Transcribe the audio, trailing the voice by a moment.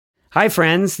Hi,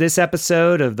 friends. This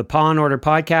episode of the Paw and Order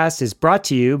podcast is brought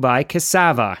to you by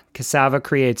Cassava. Cassava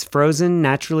creates frozen,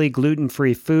 naturally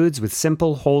gluten-free foods with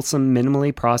simple, wholesome,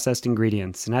 minimally processed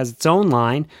ingredients and has its own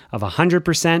line of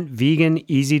 100% vegan,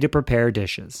 easy-to-prepare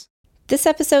dishes. This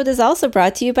episode is also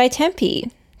brought to you by Tempe.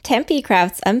 Tempe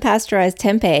crafts unpasteurized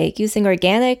tempeh using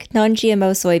organic, non-GMO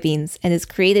soybeans and is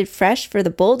created fresh for the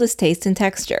boldest taste and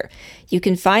texture. You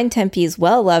can find Tempe's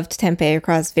well-loved tempeh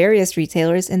across various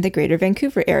retailers in the Greater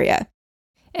Vancouver area.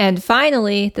 And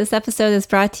finally, this episode is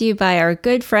brought to you by our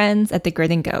good friends at The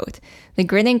Grit and Goat. The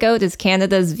Grit and Goat is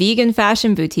Canada's vegan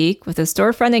fashion boutique with a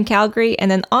storefront in Calgary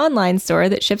and an online store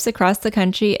that ships across the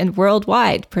country and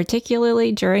worldwide,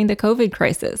 particularly during the COVID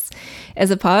crisis.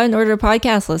 As a Paw and Order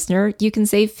podcast listener, you can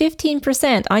save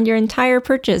 15% on your entire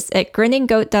purchase at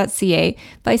gritandgoat.ca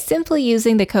by simply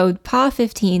using the code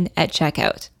PAW15 at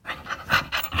checkout.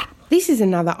 This is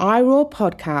another iRaw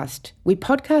podcast. We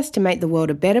podcast to make the world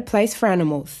a better place for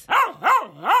animals.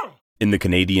 In the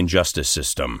Canadian justice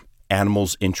system,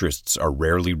 animals' interests are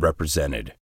rarely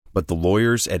represented, but the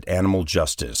lawyers at Animal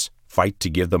Justice fight to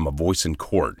give them a voice in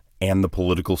court and the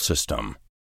political system.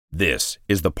 This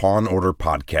is the Paw and Order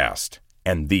podcast,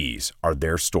 and these are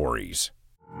their stories.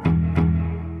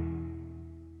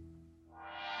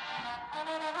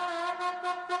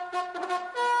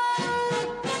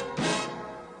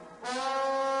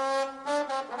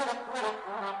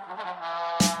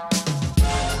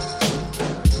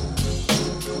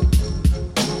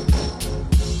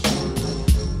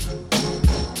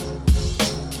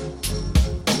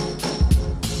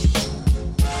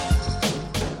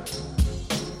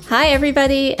 Hi,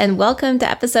 everybody, and welcome to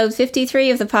episode 53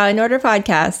 of the Paw and Order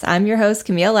podcast. I'm your host,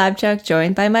 Camille Labchuk,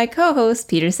 joined by my co-host,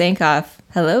 Peter Sankoff.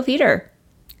 Hello, Peter.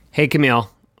 Hey,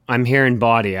 Camille. I'm here in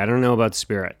body. I don't know about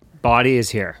spirit. Body is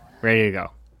here, ready to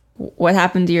go. What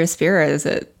happened to your spirit?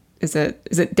 Is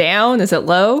it down? Is it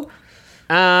low?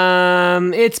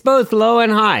 It's both low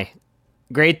and high.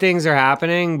 Great things are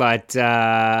happening, but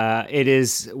it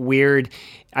is weird.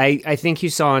 I think you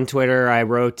saw on Twitter, I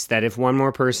wrote that if one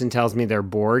more person tells me they're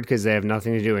bored because they have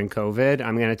nothing to do in COVID,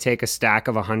 I'm going to take a stack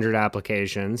of 100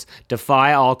 applications,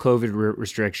 defy all COVID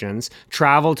restrictions,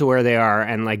 travel to where they are,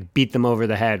 and beat them over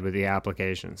the head with the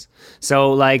applications.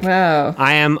 So wow.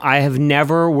 I have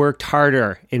never worked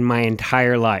harder in my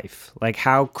entire life.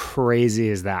 How crazy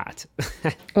is that?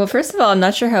 Well, first of all, I'm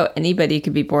not sure how anybody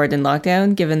could be bored in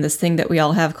lockdown, given this thing that we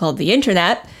all have called the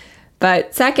internet.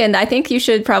 But second, I think you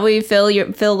should probably fill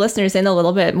listeners in a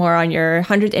little bit more on your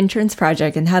 100 Interns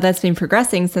project and how that's been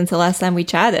progressing since the last time we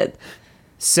chatted.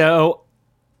 So,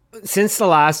 since the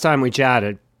last time we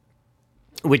chatted,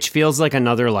 which feels like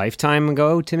another lifetime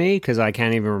ago to me because I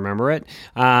can't even remember it.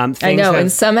 I know,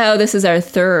 and somehow this is our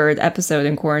third episode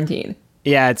in quarantine.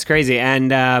 Yeah, it's crazy.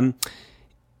 And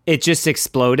it just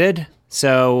exploded.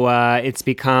 So it's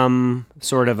become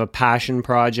sort of a passion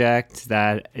project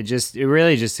that it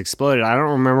really just exploded. I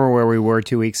don't remember where we were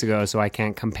 2 weeks ago, so I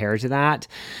can't compare to that.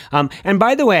 And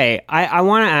by the way, I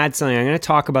want to add something. I'm going to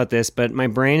talk about this, but my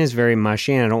brain is very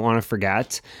mushy and I don't want to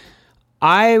forget.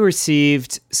 I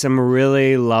received some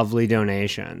really lovely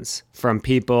donations from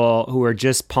people who are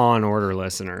just Paw and Order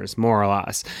listeners, more or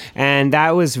less. And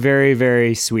that was very,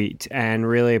 very sweet and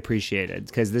really appreciated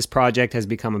because this project has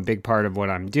become a big part of what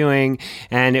I'm doing.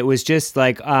 And it was just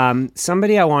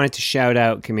somebody I wanted to shout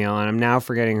out, Camille, and I'm now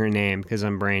forgetting her name because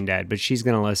I'm brain dead, but she's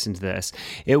going to listen to this.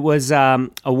 It was a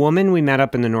woman we met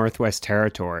up in the Northwest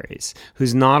Territories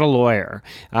who's not a lawyer,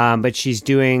 but she's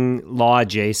doing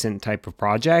law-adjacent type of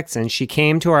projects. And she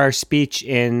came to our speech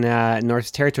in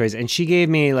North Territories, and she gave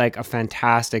me a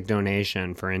fantastic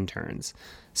donation for interns.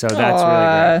 So that's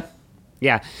really great.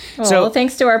 Yeah. Well,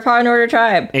 thanks to our Paw and Order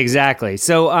tribe. Exactly.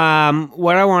 So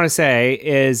what I want to say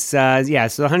is, so the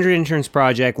 100 Interns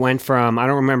Project went from, I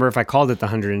don't remember if I called it the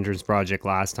 100 Interns Project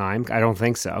last time. I don't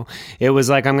think so. It was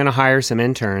I'm going to hire some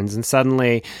interns, and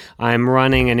suddenly I'm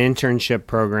running an internship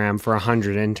program for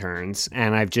 100 interns,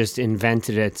 and I've just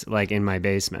invented it in my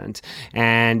basement.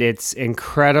 And it's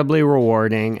incredibly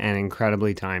rewarding and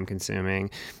incredibly time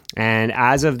consuming. And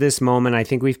as of this moment, I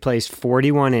think we've placed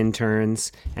 41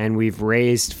 interns and we've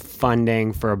raised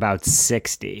funding for about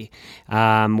 60.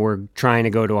 We're trying to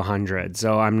go to 100.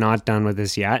 So I'm not done with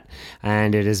this yet.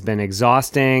 And it has been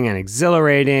exhausting and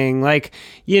exhilarating.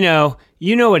 You know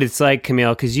what it's like,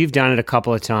 Camille, because you've done it a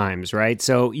couple of times, right?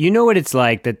 So you know what it's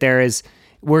like that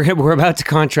we're about to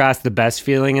contrast the best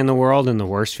feeling in the world and the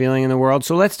worst feeling in the world.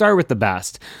 So let's start with the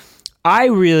best. I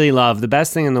really love the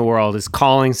best thing in the world is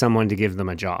calling someone to give them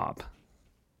a job.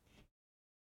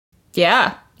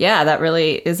 Yeah, that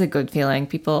really is a good feeling.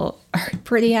 People are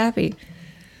pretty happy.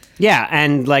 Yeah,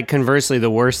 and like conversely,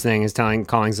 the worst thing is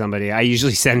calling somebody. I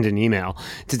usually send an email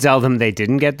to tell them they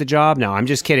didn't get the job. No, I'm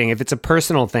just kidding. If it's a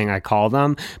personal thing, I call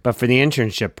them. But for the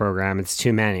internship program, it's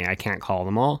too many. I can't call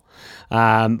them all.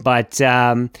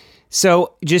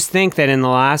 So just think that in the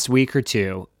last week or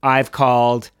two, I've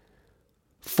called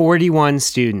 41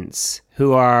 students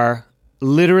who are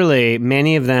literally,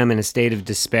 many of them in a state of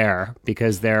despair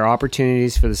because their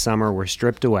opportunities for the summer were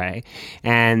stripped away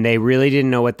and they really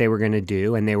didn't know what they were going to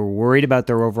do, and they were worried about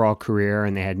their overall career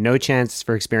and they had no chances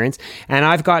for experience. And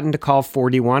I've gotten to call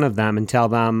 41 of them and tell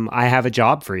them, I have a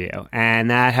job for you. And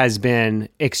that has been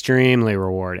extremely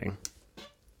rewarding.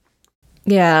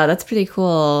 Yeah, that's pretty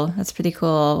cool.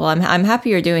 Well, I'm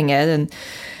happy you're doing it, and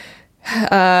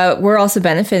we're also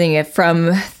benefiting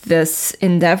from this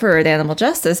endeavor at Animal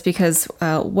Justice because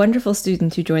a wonderful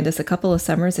student who joined us a couple of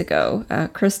summers ago,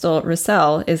 Crystal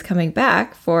Russell, is coming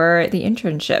back for the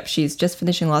internship. She's just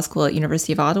finishing law school at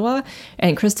University of Ottawa,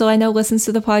 and Crystal, I know, listens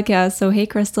to the podcast. So hey,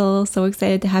 Crystal, so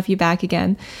excited to have you back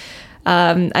again.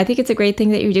 I think it's a great thing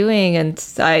that you're doing, and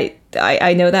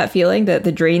I know that feeling,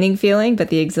 the draining feeling, but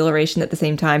the exhilaration at the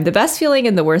same time. The best feeling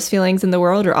and the worst feelings in the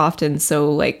world are often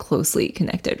so like closely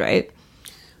connected, right?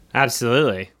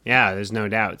 Absolutely. Yeah, there's no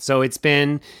doubt. So it's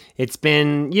been,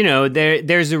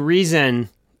 there's a reason,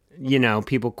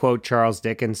 people quote Charles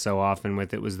Dickens so often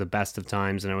with it was the best of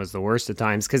times and it was the worst of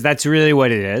times, because that's really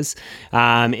what it is.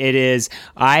 It is,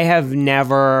 I have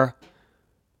never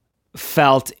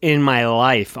felt in my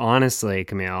life, honestly,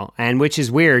 Camille, and which is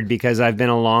weird because I've been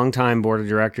a longtime board of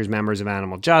directors members of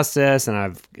Animal Justice, and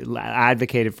I've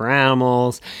advocated for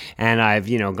animals, and I've,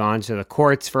 gone to the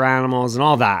courts for animals and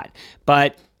all that.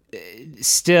 But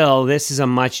still, this is a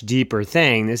much deeper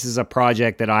thing. This is a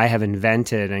project that I have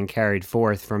invented and carried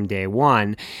forth from day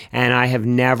one, and I have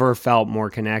never felt more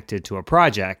connected to a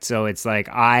project. So it's like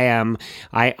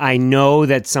I know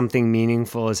that something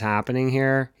meaningful is happening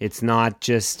here. It's not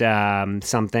just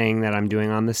something that I'm doing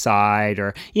on the side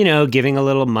or, giving a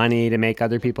little money to make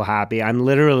other people happy. I'm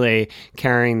literally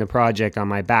carrying the project on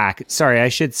my back. Sorry, I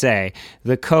should say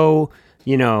the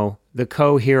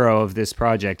co-hero of this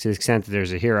project, to the extent that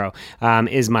there's a hero,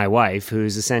 is my wife,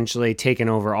 who's essentially taken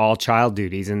over all child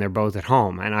duties, and they're both at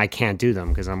home, and I can't do them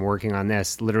because I'm working on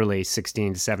this literally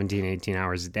 16 to 17, 18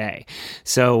 hours a day.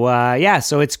 So,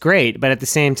 so it's great, but at the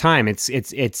same time, it's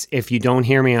if you don't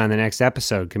hear me on the next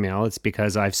episode, Camille, it's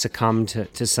because I've succumbed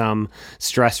to some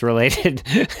stress-related,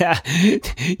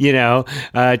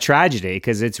 tragedy,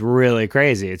 because it's really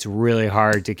crazy. It's really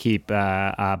hard to keep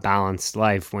a balanced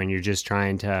life when you're just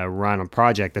trying to run a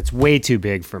project that's way too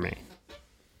big for me.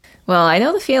 Well, I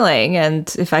know the feeling,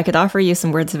 and if I could offer you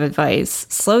some words of advice,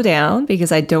 slow down,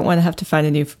 because I don't want to have to find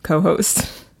a new co-host.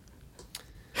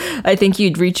 I think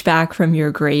you'd reach back from your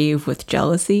grave with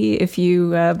jealousy if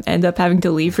you end up having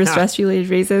to leave for stress-related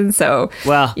reasons. So,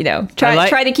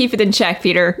 try to keep it in check,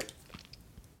 Peter.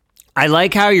 I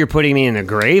like how you're putting me in the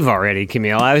grave already,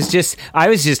 Camille. I was just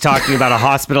talking about a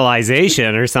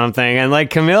hospitalization or something, and like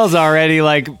Camille's already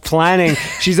like planning.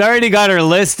 She's already got her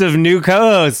list of new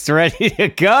co-hosts ready to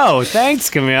go. Thanks,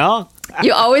 Camille.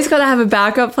 You always got to have a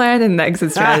backup plan and an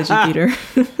exit strategy, Peter.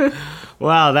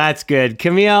 Wow, that's good,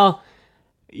 Camille.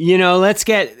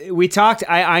 We talked.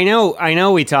 I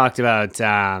know we talked about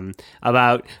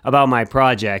my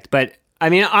project, but I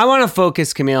mean, I want to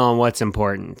focus, Camille, on what's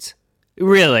important.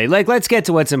 Really, let's get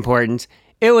to what's important.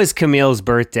 It was Camille's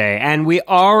birthday, and we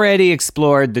already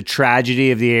explored the tragedy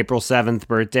of the April 7th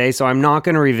birthday, so I'm not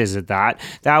going to revisit that.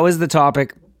 That was the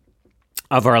topic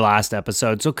of our last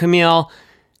episode. So, Camille,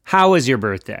 how was your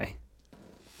birthday?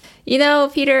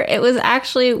 Peter, it was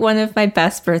actually one of my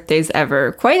best birthdays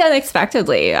ever, quite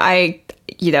unexpectedly. I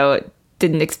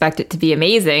didn't expect it to be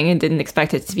amazing and didn't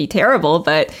expect it to be terrible,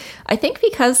 but I think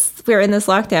because we're in this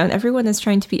lockdown, everyone is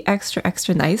trying to be extra,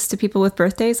 extra nice to people with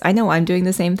birthdays. I know I'm doing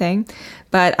the same thing,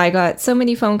 but I got so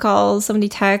many phone calls, so many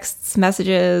texts,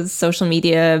 messages, social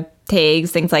media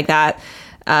tags, things like that,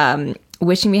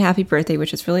 wishing me happy birthday,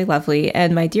 which is really lovely.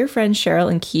 And my dear friends Cheryl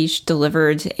and Quiche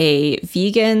delivered a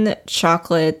vegan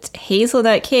chocolate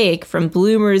hazelnut cake from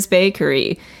Bloomer's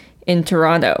Bakery in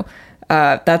Toronto.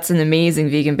 That's an amazing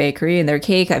vegan bakery, and their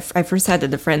cake, I first had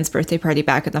at a friend's birthday party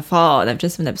back in the fall, and I've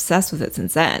just been obsessed with it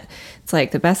since then. It's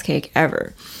like the best cake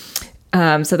ever.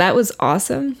 So that was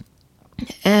awesome.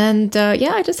 And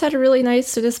I just had a really nice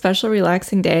sort of special,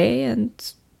 relaxing day, and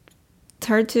it's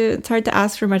hard to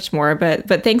ask for much more.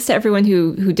 But thanks to everyone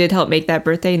who did help make that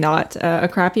birthday not a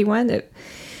crappy one. It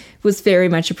was very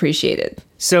much appreciated.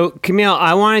 So, Camille,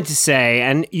 I wanted to say,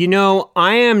 and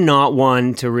I am not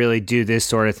one to really do this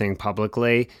sort of thing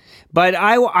publicly, but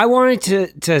I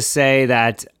wanted to say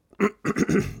that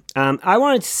I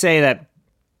wanted to say that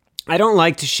I don't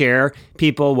like to share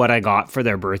people what I got for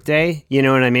their birthday. You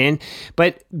know what I mean?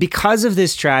 But because of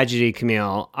this tragedy,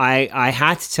 Camille, I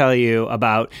had to tell you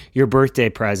about your birthday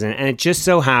present. And it just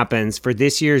so happens for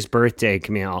this year's birthday,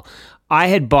 Camille, I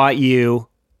had bought you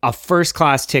a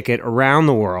first-class ticket around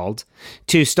the world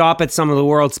to stop at some of the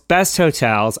world's best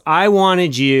hotels. I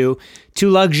wanted you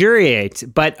to luxuriate,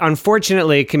 but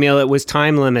unfortunately, Camille, it was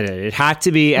time limited. It had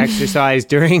to be exercised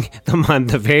during the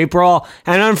month of April,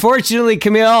 and unfortunately,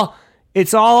 Camille,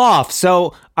 it's all off.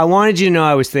 So I wanted you to know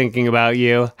I was thinking about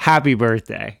you. Happy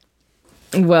birthday.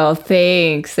 Well,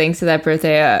 thanks. Thanks for that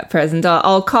birthday present.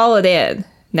 I'll call it in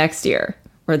next year.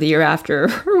 Or the year after,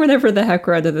 or whenever the heck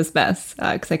we're out of this mess,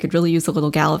 because I could really use a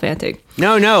little gallivanting.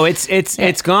 No,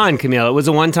 it's gone, Camille. It was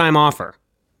a one-time offer.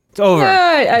 It's over.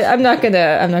 I'm not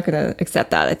gonna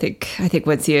accept that. I think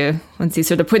once you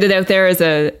sort of put it out there as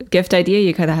a gift idea,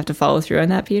 you kind of have to follow through on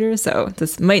that, Peter. So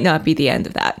this might not be the end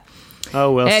of that.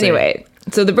 Oh, we'll see. Anyway.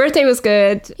 So the birthday was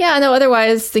good. Yeah, no,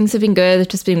 otherwise things have been good.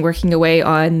 Just been working away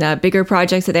on bigger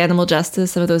projects at Animal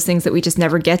Justice, some of those things that we just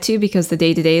never get to because the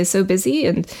day-to-day is so busy.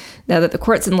 And now that the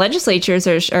courts and legislatures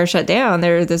are shut down,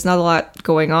 there's not a lot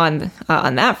going on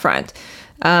that front.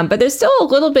 But there's still a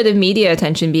little bit of media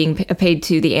attention being paid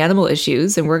to the animal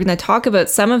issues, and we're going to talk about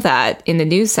some of that in the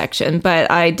news section. But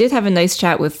I did have a nice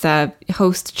chat with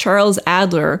host Charles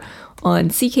Adler on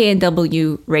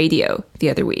CKNW Radio the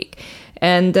other week.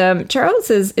 And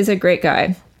Charles is a great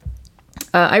guy.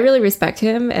 I really respect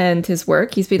him and his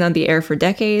work. He's been on the air for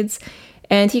decades,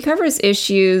 and he covers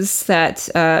issues that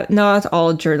not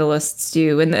all journalists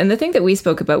do. And the thing that we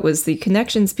spoke about was the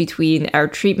connections between our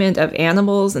treatment of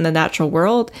animals in the natural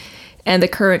world and the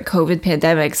current COVID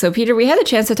pandemic. So, Peter, we had a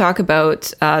chance to talk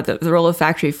about the role of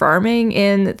factory farming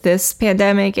in this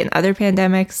pandemic and other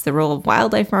pandemics, the role of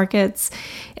wildlife markets,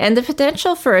 and the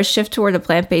potential for a shift toward a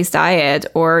plant-based diet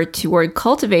or toward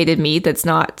cultivated meat that's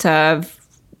not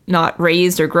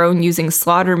raised or grown using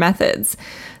slaughter methods.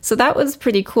 So that was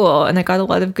pretty cool, and I got a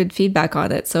lot of good feedback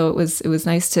on it. So it was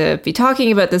nice to be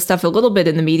talking about this stuff a little bit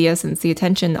in the media since the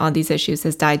attention on these issues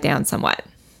has died down somewhat.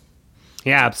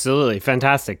 Yeah, absolutely.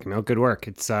 Fantastic. Good work.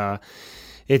 It's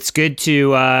good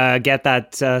to get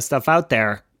that stuff out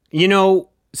there.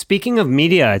 Speaking of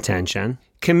media attention,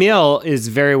 Camille is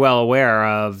very well aware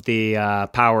of the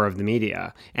power of the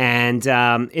media. And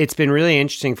it's been really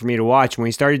interesting for me to watch. When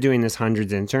we started doing this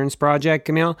Hundreds Interns project,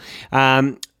 Camille,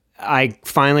 I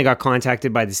finally got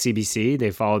contacted by the CBC. They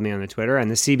followed me on the Twitter,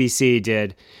 and the CBC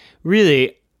did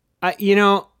really,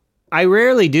 I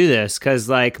rarely do this because,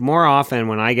 more often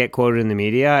when I get quoted in the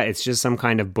media, it's just some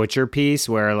kind of butcher piece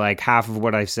where, half of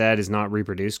what I've said is not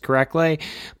reproduced correctly.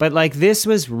 But, this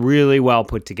was really well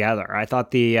put together. I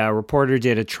thought the reporter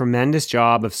did a tremendous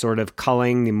job of sort of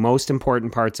culling the most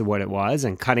important parts of what it was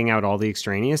and cutting out all the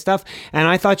extraneous stuff. And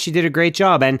I thought she did a great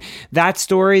job. And that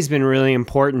story's been really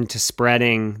important to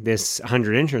spreading this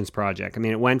 100 Interns project. I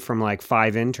mean, it went from,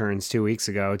 5 interns 2 weeks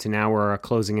ago to now we're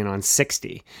closing in on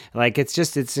 60.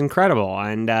 It's incredible.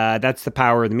 And that's the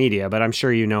power of the media, but I'm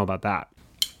sure you know about that.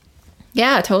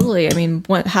 Yeah, totally. I mean,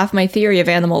 half my theory of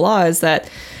animal law is that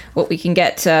what we can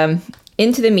get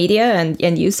into the media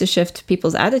and use to shift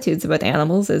people's attitudes about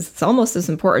animals is it's almost as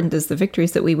important as the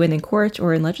victories that we win in court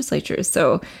or in legislatures.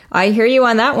 So I hear you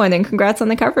on that one, and congrats on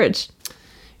the coverage.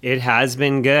 It has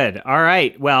been good. All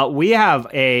right. Well, we have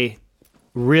a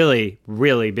really,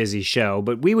 really busy show,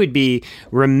 but we would be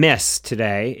remiss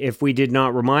today if we did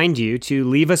not remind you to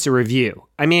leave us a review.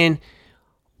 I mean,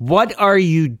 what are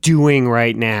you doing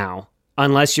right now,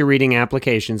 unless you're reading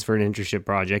applications for an internship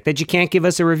project, that you can't give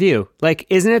us a review?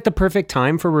 Isn't it the perfect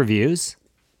time for reviews?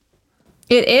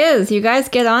 It is. You guys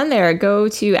get on there. Go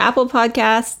to Apple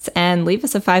Podcasts and leave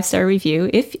us a 5-star review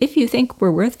if you think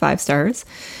we're worth 5 stars.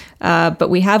 But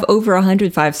we have over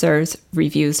 100 5-star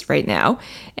reviews right now,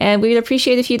 and we'd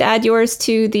appreciate if you'd add yours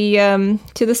to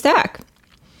the stack.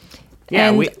 Yeah,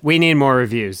 and we need more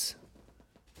reviews.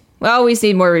 We always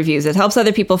need more reviews. It helps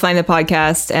other people find the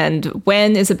podcast, and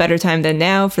when is a better time than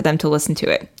now for them to listen to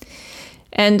it?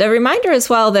 And a reminder as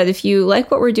well that if you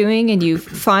like what we're doing and you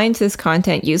find this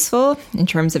content useful in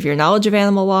terms of your knowledge of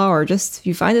animal law, or just if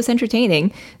you find us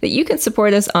entertaining, that you can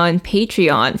support us on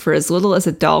Patreon for as little as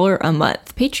 $1 a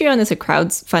month. Patreon is a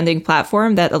crowdfunding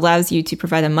platform that allows you to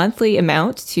provide a monthly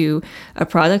amount to a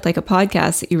product like a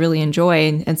podcast that you really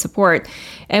enjoy and support.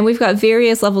 And we've got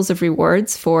various levels of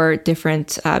rewards for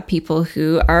different people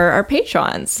who are our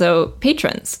patrons. So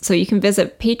you can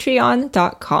visit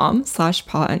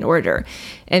patreon.com/paw and order.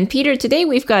 And Peter, today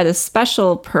we've got a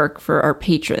special perk for our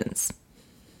patrons.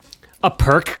 A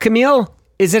perk, Camille?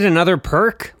 Is it another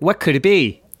perk? What could it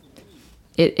be?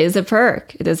 It is a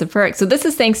perk. It is a perk. So this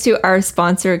is thanks to our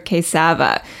sponsor,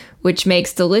 Quesava, which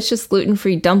makes delicious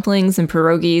gluten-free dumplings and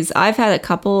pierogies. I've had a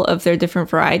couple of their different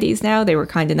varieties now. They were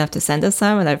kind enough to send us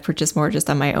some, and I've purchased more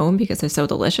just on my own because they're so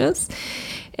delicious.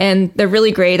 And they're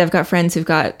really great. I've got friends who've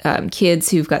got kids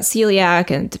who've got celiac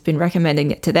and been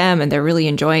recommending it to them, and they're really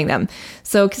enjoying them.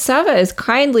 So Quesava is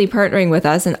kindly partnering with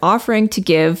us and offering to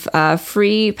give a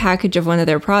free package of one of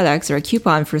their products or a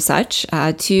coupon for such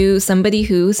to somebody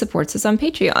who supports us on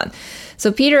Patreon.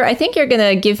 So Peter, I think you're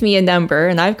going to give me a number,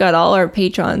 and I've got all our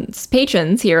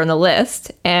patrons here on the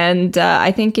list. And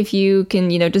I think if you can,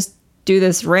 just do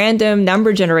this random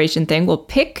number generation thing, we'll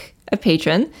pick a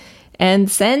patron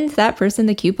and send that person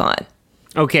the coupon.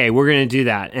 Okay, we're going to do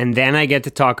that. And then I get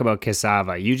to talk about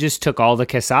Quesava. You just took all the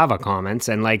Quesava comments,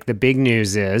 and the big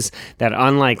news is that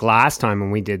unlike last time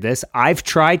when we did this, I've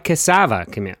tried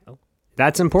Quesava, Camille.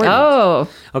 That's important. Oh.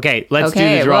 Okay, let's do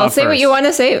the draw first. Say what you want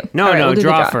to say. No, we'll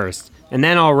draw first. And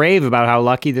then I'll rave about how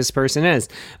lucky this person is.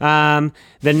 The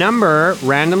number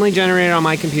randomly generated on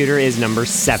my computer is number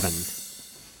 7.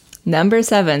 Number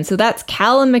 7. So that's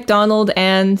Callum McDonald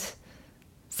and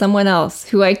someone else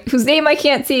whose name I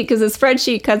can't see because the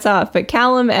spreadsheet cuts off. But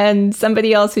Callum and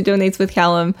somebody else who donates with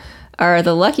Callum are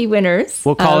the lucky winners.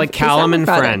 We'll call it Callum and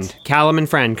Friend. Callum and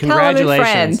Friend. Congratulations.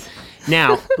 Callum and Friend.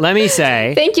 Now, let me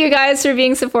say... Thank you guys for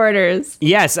being supporters.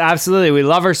 Yes, absolutely. We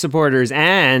love our supporters.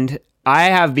 And I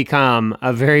have become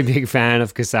a very big fan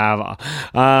of Quesava.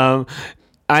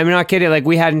 I'm not kidding.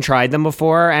 We hadn't tried them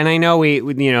before. And I know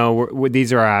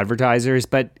these are our advertisers,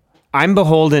 but I'm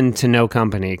beholden to no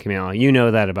company, Camille. You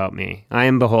know that about me. I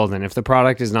am beholden. If the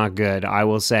product is not good, I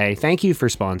will say, thank you for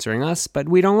sponsoring us, but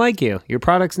we don't like you. Your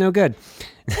product's no good.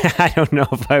 I don't know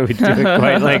if I would do it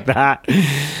quite like that.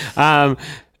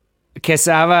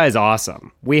 Quesava is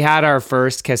awesome. We had our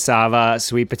first Quesava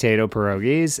sweet potato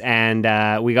pierogies, and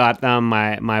we got them.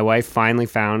 My wife finally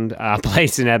found a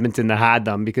place in Edmonton that had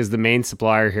them because the main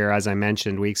supplier here, as I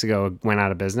mentioned weeks ago, went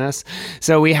out of business.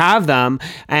 So we have them,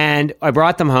 and I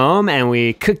brought them home, and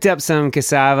we cooked up some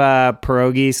Quesava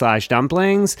pierogi /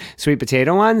 dumplings, sweet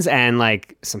potato ones, and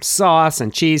some sauce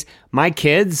and cheese. My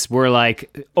kids were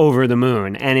over the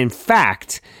moon. And in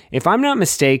fact, if I'm not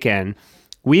mistaken,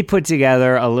 we put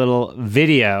together a little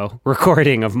video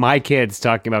recording of my kids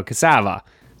talking about Quesava.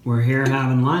 We're here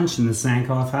having lunch in the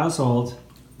Sankoff household.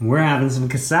 We're having some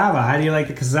Quesava. How do you like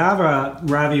the Quesava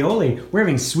ravioli? We're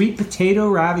having sweet potato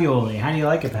ravioli. How do you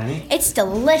like it, Penny? It's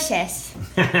delicious.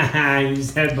 You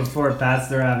said before, pass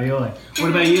the ravioli. What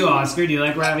about you, Oscar? Do you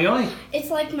like ravioli? It's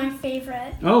my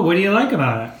favorite. Oh, what do you like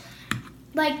about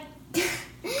it?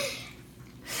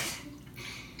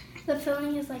 The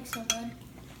filling is so good.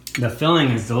 The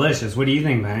filling is delicious. What do you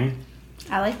think, Penny?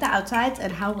 I like the outsides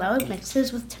and how well it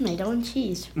mixes with tomato and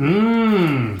cheese.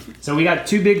 So we got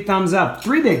 2 big thumbs up,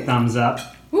 3 big thumbs up,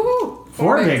 Woohoo!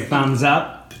 4 big thumbs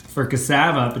up for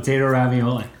Quesava potato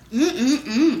ravioli.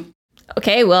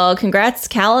 Okay, well, congrats,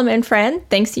 Callum and Friend.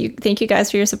 Thank you guys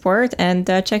for your support, and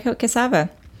check out Quesava.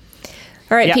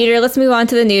 All right, Peter, let's move on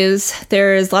to the news.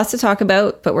 There's lots to talk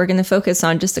about, but we're going to focus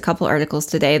on just a couple articles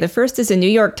today. The first is a New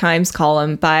York Times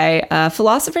column by a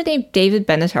philosopher named David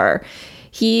Benatar.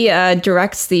 He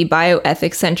directs the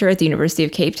Bioethics Center at the University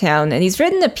of Cape Town, and he's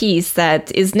written a piece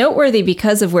that is noteworthy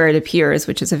because of where it appears,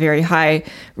 which is a very high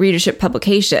readership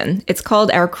publication. It's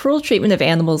called Our Cruel Treatment of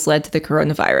Animals Led to the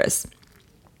Coronavirus.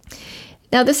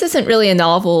 Now, this isn't really a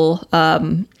novel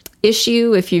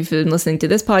issue. If you've been listening to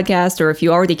this podcast or if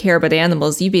you already care about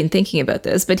animals, you've been thinking about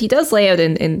this. But he does lay out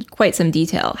in quite some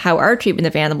detail how our treatment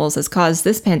of animals has caused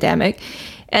this pandemic.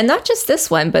 And not just this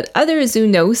one, but other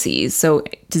zoonoses, so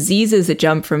diseases that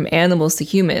jump from animals to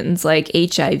humans, like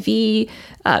HIV,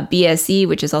 BSE,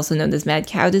 which is also known as mad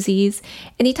cow disease.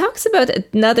 And he talks about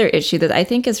another issue that I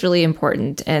think is really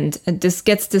important and just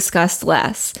gets discussed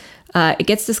less. It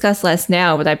gets discussed less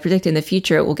now, but I predict in the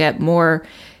future it will get more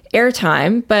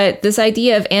airtime, but this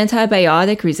idea of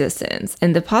antibiotic resistance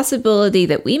and the possibility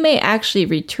that we may actually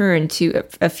return to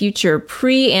a future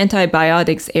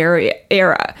pre-antibiotics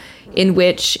era in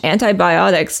which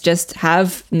antibiotics just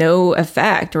have no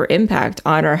effect or impact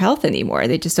on our health anymore.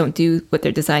 They just don't do what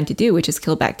they're designed to do, which is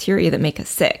kill bacteria that make us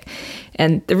sick.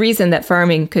 And the reason that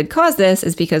farming could cause this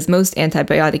is because most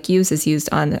antibiotic use is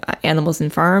used on animals in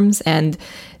farms, and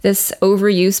this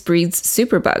overuse breeds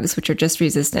superbugs, which are just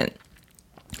resistant.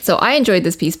 So I enjoyed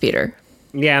this piece, Peter.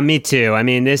 Yeah, me too. I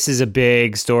mean, this is a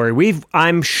big story.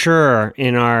 I'm sure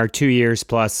in our 2 years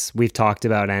plus, we've talked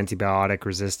about antibiotic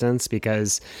resistance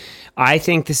because I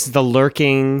think this is the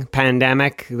lurking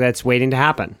pandemic that's waiting to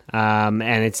happen.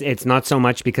 And it's not so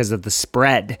much because of the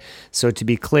spread. So to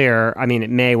be clear, I mean, it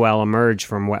may well emerge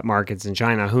from wet markets in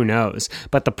China. Who knows?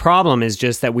 But the problem is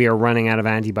just that we are running out of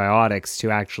antibiotics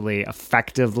to actually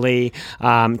effectively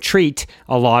treat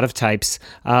a lot of types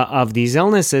of these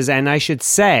illnesses. And I should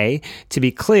say, to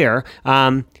be clear,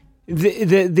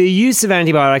 the use of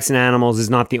antibiotics in animals is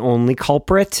not the only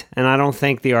culprit, and I don't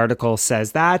think the article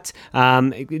says that.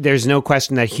 There's no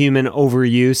question that human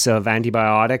overuse of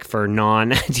antibiotic for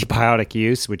non-antibiotic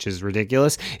use, which is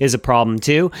ridiculous, is a problem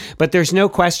too. But there's no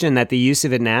question that the use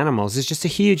of it in animals is just a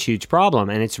huge, huge problem,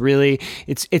 and it's really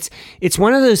it's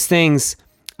one of those things.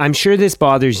 I'm sure this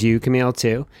bothers you, Camille,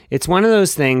 too. It's one of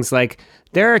those things like.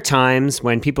 There are times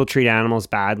when people treat animals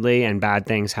badly and bad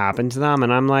things happen to them.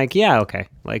 And I'm like, yeah, okay.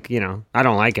 Like, I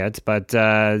don't like it, but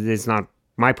it's not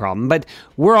my problem. But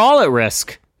we're all at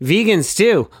risk. Vegans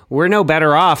too. We're no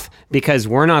better off because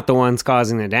we're not the ones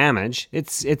causing the damage.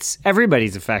 It's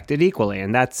everybody's affected equally.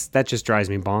 And that just drives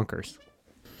me bonkers.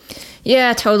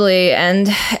 Yeah, totally. And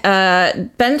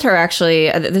Benatar actually,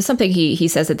 there's something he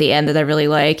says at the end that I really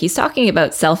like. He's talking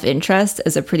about self-interest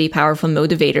as a pretty powerful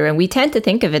motivator, and we tend to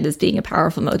think of it as being a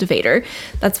powerful motivator.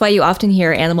 That's why you often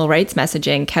hear animal rights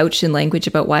messaging couched in language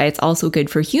about why it's also good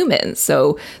for humans.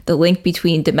 So the link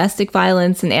between domestic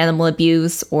violence and animal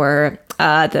abuse, or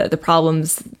the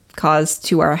problems caused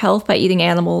to our health by eating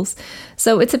animals.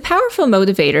 So it's a powerful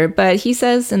motivator, but he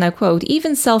says, and I quote,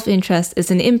 even self-interest is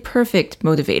an imperfect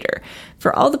motivator.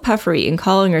 For all the puffery in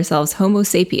calling ourselves Homo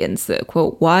sapiens, the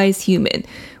quote, wise human,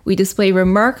 we display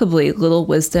remarkably little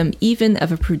wisdom, even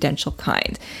of a prudential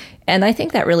kind. And I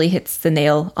think that really hits the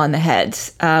nail on the head.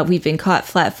 We've been caught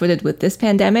flat-footed with this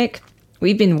pandemic.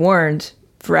 We've been warned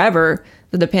forever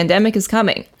that the pandemic is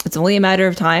coming. It's only a matter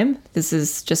of time. This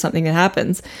is just something that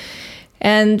happens.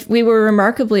 And we were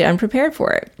remarkably unprepared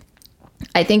for it.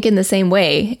 I think in the same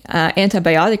way,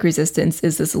 antibiotic resistance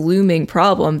is this looming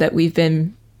problem that we've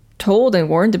been told and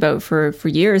warned about for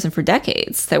years and for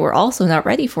decades that we're also not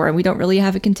ready for, and we don't really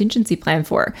have a contingency plan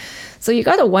for. So you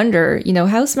got to wonder,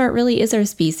 how smart really is our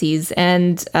species,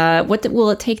 and what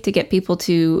will it take to get people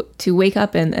to wake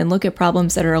up and look at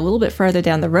problems that are a little bit farther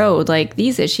down the road, like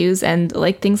these issues and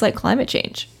like things like climate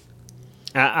change.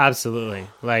 Absolutely.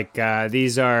 Like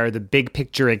these are the big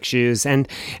picture issues, and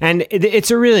it's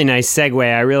a really nice segue.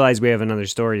 I realize we have another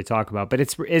story to talk about, but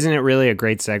isn't it really a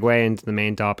great segue into the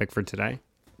main topic for today?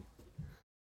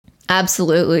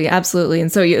 Absolutely, absolutely.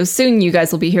 And so soon you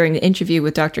guys will be hearing the interview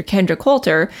with Dr. Kendra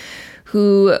Coulter,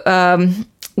 who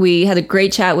we had a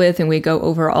great chat with, and we go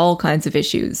over all kinds of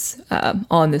issues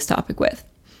on this topic with.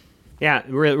 Yeah,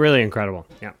 really incredible.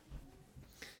 Yeah.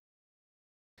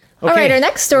 Okay. All right, our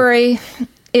next story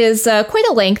is quite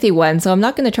a lengthy one, so I'm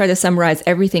not going to try to summarize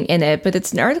everything in it, but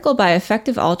it's an article by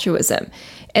Effective Altruism,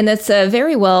 and it's a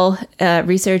very well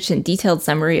researched and detailed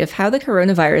summary of how the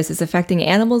coronavirus is affecting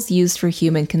animals used for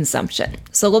human consumption.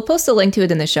 So we'll post a link to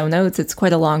it in the show notes. It's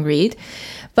quite a long read,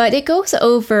 but it goes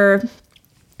over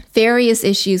various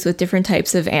issues with different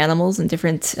types of animals and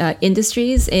different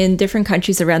industries in different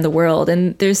countries around the world,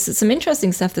 and there's some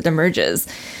interesting stuff that emerges.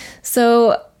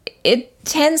 So it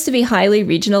tends to be highly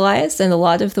regionalized, and a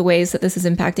lot of the ways that this is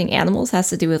impacting animals has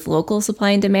to do with local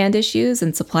supply and demand issues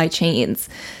and supply chains.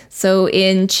 So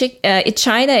in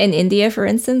China and India, for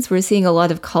instance, we're seeing a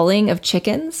lot of culling of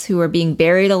chickens who are being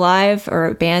buried alive or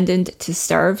abandoned to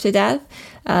starve to death.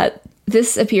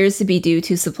 This appears to be due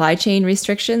to supply chain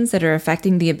restrictions that are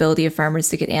affecting the ability of farmers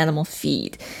to get animal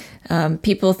feed.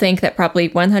 People think that probably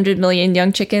 100 million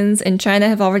young chickens in China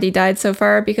have already died so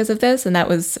far because of this, and that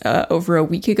was over a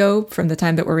week ago from the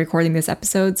time that we're recording this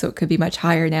episode, so it could be much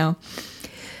higher now.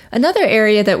 Another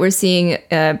area that we're seeing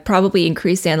probably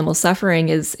increased animal suffering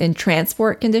is in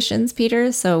transport conditions,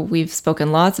 Peter. So we've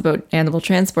spoken lots about animal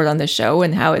transport on this show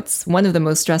and how it's one of the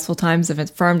most stressful times of a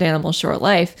farmed animal's short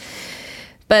life.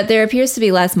 But there appears to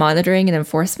be less monitoring and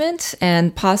enforcement,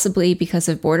 and possibly because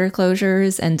of border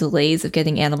closures and delays of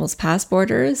getting animals past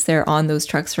borders, they're on those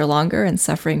trucks for longer and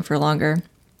suffering for longer.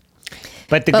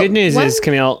 But the good news is,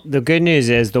 Camille, the good news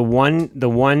is the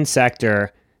one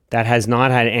sector that has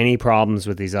not had any problems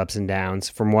with these ups and downs,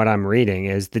 from what I'm reading,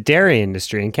 is the dairy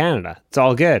industry in Canada. It's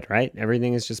all good, right?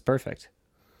 Everything is just perfect.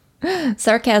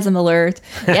 Sarcasm alert.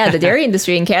 Yeah, the dairy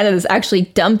industry in Canada is actually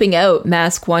dumping out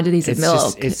mass quantities of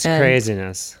milk. It's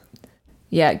craziness.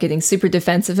 Yeah, getting super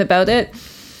defensive about it.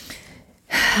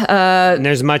 And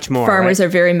there's much more. Farmers right? are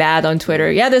very mad on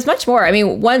Twitter. Yeah, there's much more. I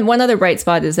mean, one other bright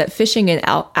spot is that fishing and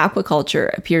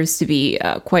aquaculture appears to be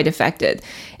quite affected.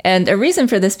 And a reason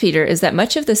for this, Peter, is that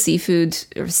much of the seafood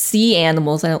or sea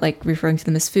animals, I don't like referring to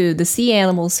them as food, the sea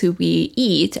animals who we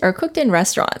eat are cooked in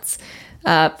restaurants.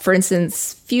 For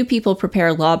instance, few people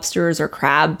prepare lobsters or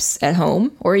crabs at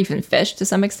home, or even fish to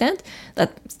some extent.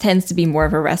 That tends to be more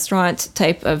of a restaurant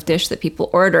type of dish that people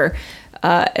order.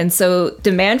 And so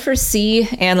demand for sea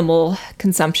animal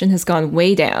consumption has gone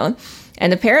way down.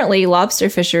 And apparently lobster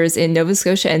fishers in Nova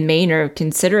Scotia and Maine are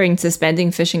considering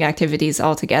suspending fishing activities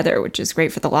altogether, which is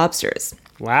great for the lobsters.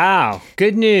 Wow.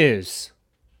 Good news.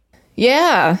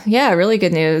 Yeah, really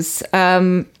good news.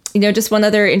 Just one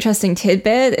other interesting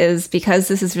tidbit is because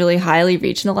this is really highly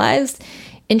regionalized.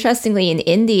 Interestingly, in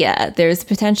India, there's a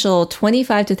potential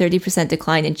 25 to 30%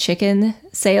 decline in chicken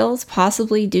sales,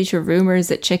 possibly due to rumors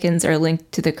that chickens are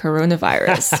linked to the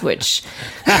coronavirus, which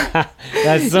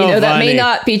That's so funny. that may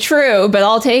not be true, but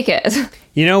I'll take it.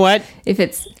 You know what? If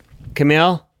it's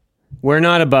Camille, we're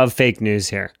not above fake news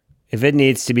here. If it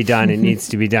needs to be done, it needs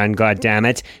to be done, God damn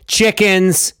it.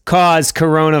 Chickens cause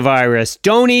coronavirus.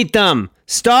 Don't eat them.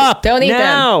 Stop. Don't eat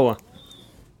now. them.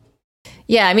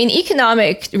 Yeah, I mean,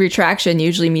 economic retraction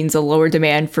usually means a lower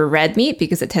demand for red meat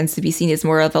because it tends to be seen as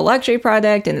more of a luxury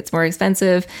product and it's more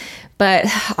expensive. But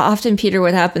often, Peter,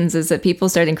 what happens is that people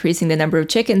start increasing the number of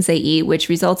chickens they eat, which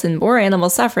results in more animal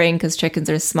suffering because chickens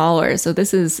are smaller. So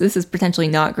this is potentially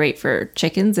not great for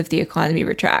chickens if the economy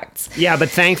retracts. Yeah, but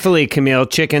thankfully, Camille,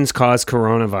 chickens cause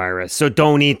coronavirus. So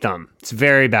don't eat them. It's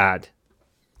very bad.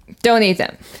 Don't eat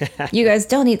them. You guys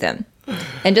don't eat them.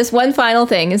 And just one final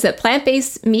thing is that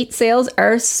plant-based meat sales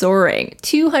are soaring.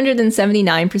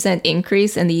 279%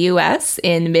 increase in the US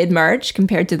in mid-March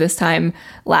compared to this time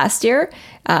last year,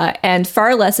 and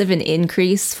far less of an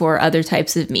increase for other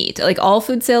types of meat. Like all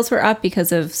food sales were up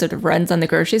because of sort of runs on the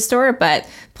grocery store, but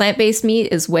plant-based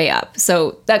meat is way up.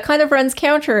 So that kind of runs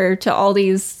counter to all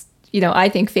these I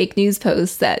think fake news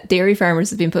posts that dairy farmers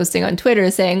have been posting on Twitter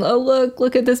saying, oh,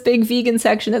 look at this big vegan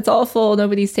section. It's all full.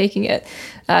 Nobody's taking it.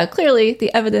 Clearly,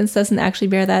 the evidence doesn't actually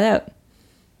bear that out.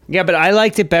 Yeah, but I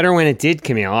liked it better when it did,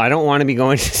 Camille. I don't want to be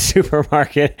going to the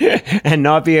supermarket and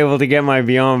not be able to get my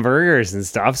Beyond Burgers and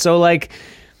stuff. So, like,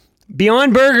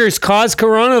 Beyond Burgers cause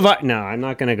coronavirus. No, I'm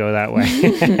not going to go that way.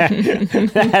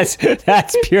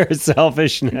 That's pure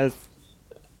selfishness.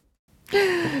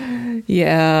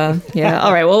 Yeah.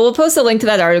 All right. Well, we'll post a link to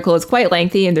that article. It's quite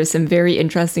lengthy and there's some very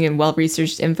interesting and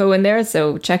well-researched info in there.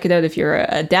 So check it out if you're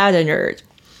a data nerd.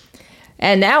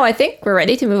 And now I think we're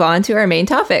ready to move on to our main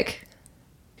topic.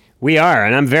 We are,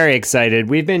 and I'm very excited.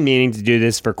 We've been meaning to do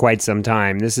this for quite some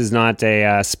time. This is not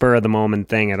a spur-of-the-moment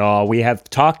thing at all. We have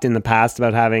talked in the past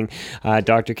about having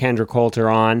Dr. Kendra Coulter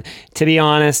on. To be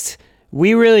honest,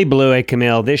 we really blew it,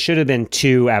 Camille. This should have been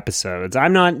 2 episodes.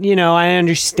 I'm not, I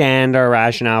understand our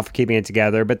rationale for keeping it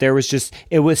together, but it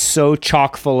was so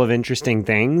chock full of interesting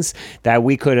things that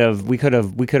we could have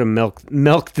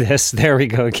milked this. There we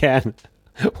go again.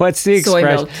 What's the expression?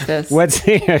 Soy milked this. What's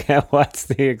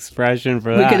the expression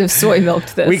for that? We could have soy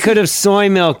milked this. We could have soy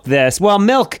milked this. Well,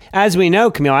 milk, as we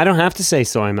know, Camille, I don't have to say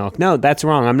soy milk. No, that's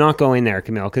wrong. I'm not going there,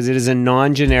 Camille, because it is a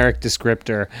non-generic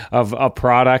descriptor of a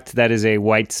product that is a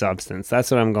white substance.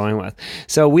 That's what I'm going with.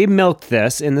 So we milked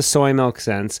this in the soy milk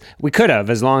sense. We could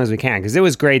have, as long as we can, because it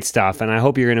was great stuff, and I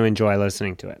hope you're going to enjoy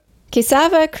listening to it.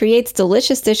 Cassava creates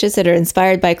delicious dishes that are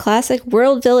inspired by classic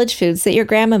world village foods that your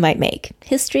grandma might make.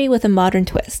 History with a modern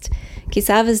twist.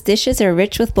 Cassava's dishes are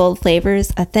rich with bold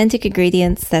flavors, authentic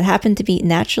ingredients that happen to be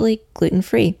naturally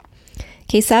gluten-free.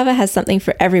 Cassava has something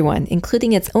for everyone,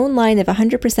 including its own line of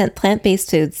 100% plant-based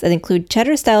foods that include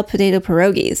cheddar-style potato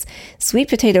pierogies, sweet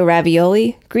potato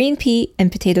ravioli, green pea,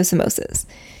 and potato samosas.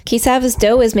 Cassava's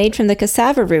dough is made from the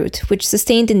cassava root, which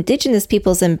sustained indigenous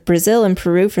peoples in Brazil and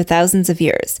Peru for thousands of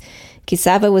years.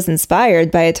 Cassava was inspired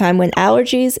by a time when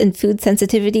allergies and food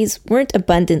sensitivities weren't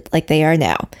abundant like they are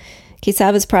now.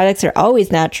 Cassava's products are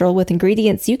always natural with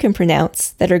ingredients you can pronounce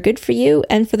that are good for you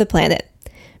and for the planet.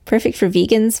 Perfect for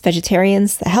vegans,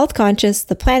 vegetarians, the health conscious,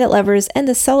 the planet lovers, and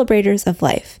the celebrators of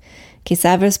life.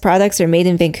 Cassava's products are made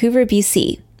in Vancouver,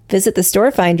 BC. Visit the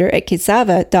store finder at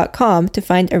cassava.com to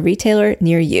find a retailer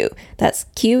near you. That's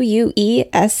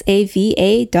QUESAVA.com.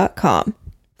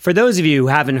 For those of you who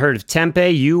haven't heard of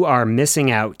tempeh, you are missing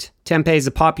out. Tempeh is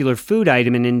a popular food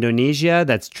item in Indonesia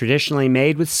that's traditionally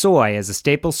made with soy as a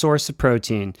staple source of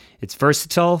protein. It's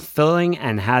versatile, filling,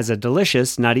 and has a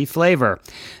delicious nutty flavor.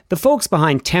 The folks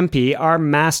behind tempeh are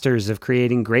masters of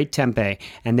creating great tempeh,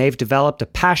 and they've developed a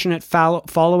passionate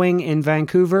following in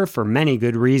Vancouver for many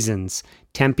good reasons.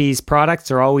 Tempe's products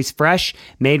are always fresh,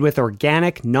 made with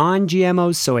organic,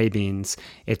 non-GMO soybeans.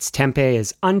 Its tempeh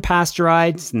is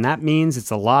unpasteurized, and that means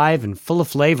it's alive and full of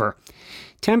flavor.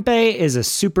 Tempeh is a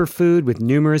superfood with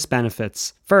numerous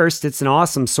benefits. First, it's an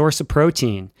awesome source of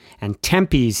protein, and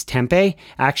Tempe's tempeh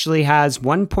actually has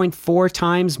 1.4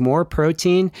 times more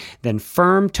protein than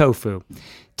firm tofu.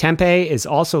 Tempeh is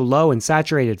also low in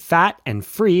saturated fat and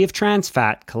free of trans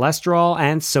fat, cholesterol,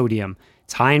 and sodium.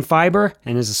 It's high in fiber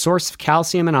and is a source of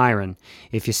calcium and iron.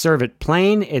 If you serve it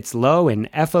plain, it's low in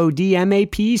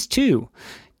FODMAPs too.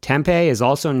 Tempeh is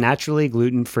also naturally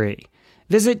gluten-free.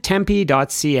 Visit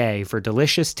tempe.ca for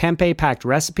delicious tempeh-packed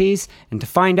recipes and to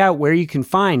find out where you can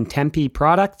find Tempe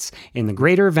products in the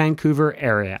Greater Vancouver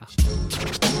area.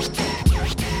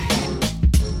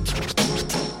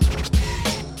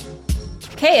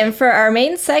 Okay, and for our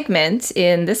main segment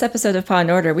in this episode of Paw and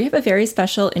Order, we have a very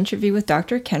special interview with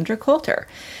Dr. Kendra Coulter.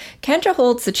 Kendra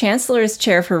holds the Chancellor's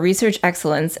Chair for Research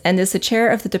Excellence and is the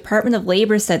chair of the Department of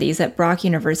Labor Studies at Brock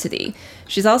University.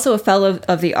 She's also a fellow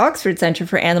of the Oxford Centre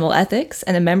for Animal Ethics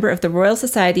and a member of the Royal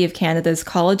Society of Canada's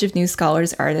College of New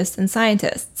Scholars, Artists and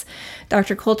Scientists.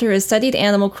 Dr. Coulter has studied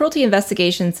animal cruelty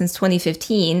investigations since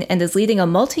 2015 and is leading a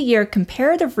multi-year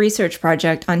comparative research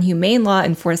project on humane law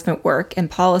enforcement work and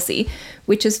policy,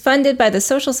 which is funded by the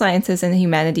Social Sciences and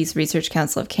Humanities Research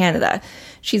Council of Canada.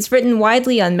 She's written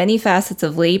widely on many facets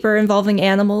of labor involving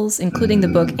animals, including the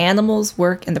book Animals,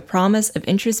 Work, and the Promise of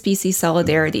Interspecies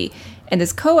Solidarity, and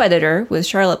is co-editor with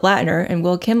Charlotte Blattner and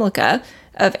Will Kimlicka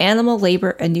of Animal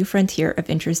Labor, A New Frontier of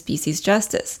Interspecies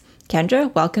Justice.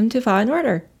 Kendra, welcome to Paw and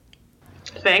Order.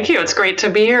 Thank you. It's great to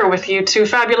be here with you two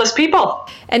fabulous people.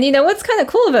 And you know what's kind of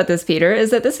cool about this, Peter,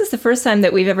 is that this is the first time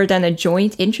that we've ever done a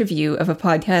joint interview of a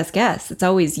podcast guest. It's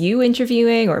always you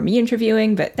interviewing or me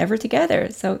interviewing, but never together.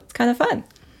 So it's kind of fun.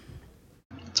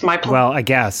 It's my pleasure. Well, I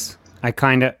guess I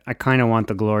kind of want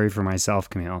the glory for myself,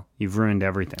 Camille. You've ruined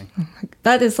everything.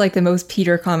 That is like the most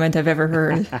Peter comment I've ever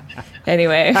heard.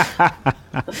 Anyway.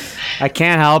 I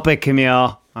can't help it,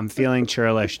 Camille. I'm feeling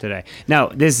churlish today. No,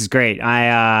 this is great.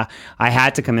 I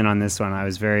had to come in on this one. I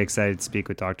was very excited to speak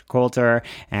with Dr. Coulter,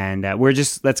 and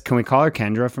can we call her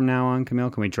Kendra from now on, Camille?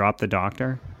 Can we drop the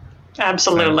doctor?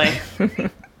 Absolutely.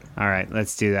 All right,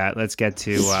 let's do that. Let's get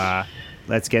to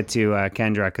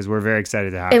Kendra, because we're very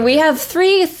excited to have her. And we have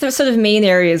three sort of main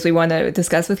areas we want to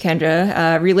discuss with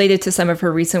Kendra related to some of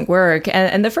her recent work.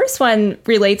 And the first one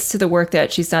relates to the work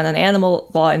that she's done on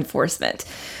animal law enforcement,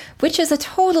 which is a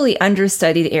totally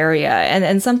understudied area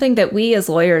and something that we as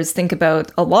lawyers think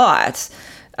about a lot.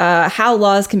 How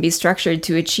laws can be structured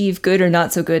to achieve good or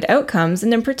not so good outcomes,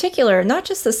 and in particular, not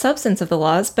just the substance of the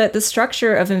laws, but the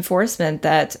structure of enforcement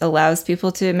that allows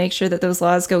people to make sure that those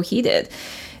laws go heeded.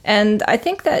 And I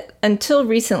think that until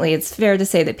recently, it's fair to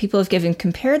say that people have given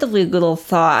comparatively little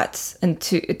thought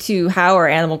to how our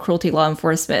animal cruelty law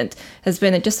enforcement has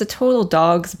been just a total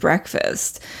dog's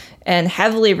breakfast and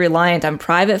heavily reliant on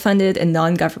private-funded and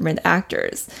non-government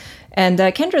actors. And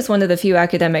Kendra is one of the few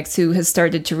academics who has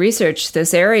started to research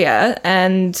this area.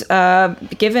 And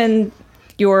given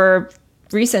your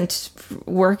recent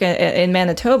work in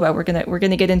Manitoba, we're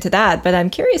gonna get into that. But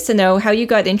I'm curious to know how you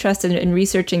got interested in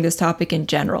researching this topic in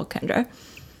general, Kendra.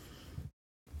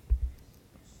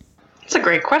 That's a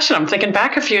great question. I'm thinking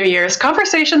back a few years.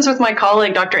 Conversations with my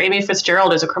colleague, Dr. Amy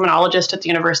Fitzgerald, who's a criminologist at the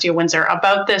University of Windsor,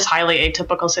 about this highly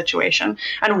atypical situation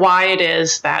and why it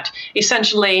is that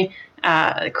essentially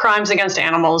crimes against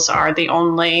animals are the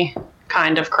only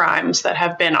kind of crimes that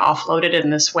have been offloaded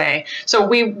in this way. So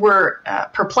we were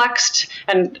perplexed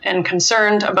and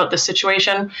concerned about this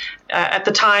situation. At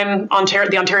the time,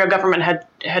 the Ontario government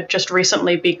had just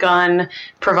recently begun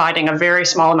providing a very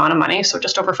small amount of money, so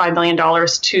just over $5 million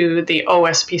to the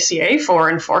OSPCA for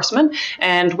enforcement.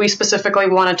 And we specifically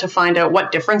wanted to find out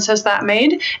what difference has that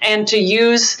made and to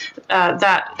use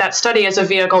that study as a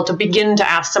vehicle to begin to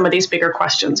ask some of these bigger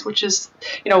questions, which is,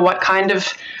 what kind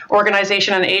of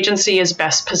organization and agency is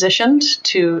best positioned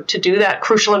to do that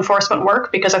crucial enforcement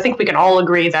work? Because I think we can all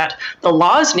agree that the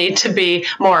laws need to be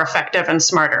more effective and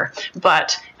smarter.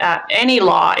 But any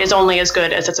law is only as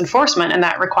good as its enforcement, and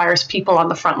that requires people on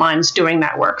the front lines doing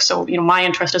that work. So, my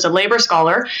interest as a labor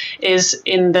scholar is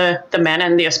in the men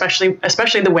and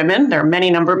especially the women. There are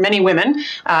many women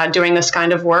doing this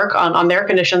kind of work on their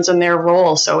conditions and their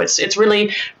roles. So it's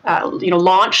really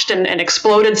launched and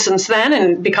exploded since then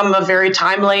and become a very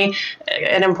timely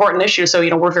and important issue. So,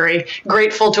 we're very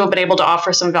grateful to have been able to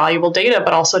offer some valuable data,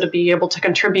 but also to be able to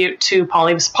contribute to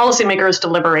policymakers'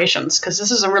 deliberations, because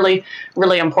this is a really,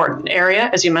 really important area,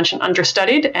 as you mentioned,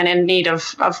 understudied and in need of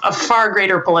far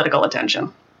greater political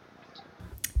attention.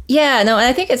 Yeah, no, and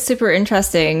I think it's super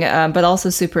interesting, but also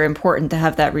super important to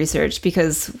have that research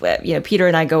because, Peter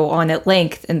and I go on at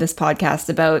length in this podcast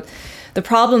about the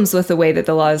problems with the way that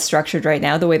the law is structured right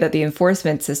now, the way that the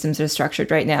enforcement systems are structured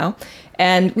right now.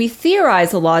 And we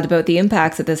theorize a lot about the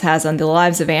impacts that this has on the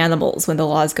lives of animals when the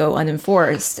laws go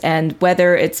unenforced, and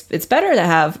whether it's better to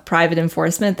have private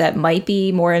enforcement that might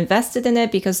be more invested in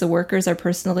it because the workers are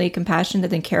personally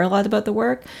compassionate and care a lot about the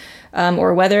work,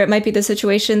 or whether it might be the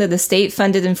situation that the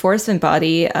state-funded enforcement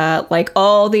body, like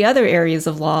all the other areas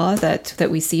of law that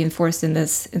we see enforced in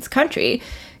this country,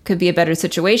 could be a better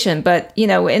situation. But, in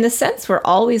a sense, we're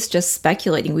always just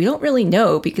speculating. We don't really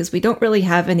know because we don't really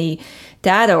have any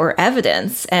data or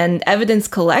evidence. And evidence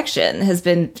collection has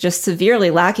been just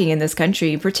severely lacking in this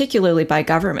country, particularly by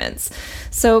governments.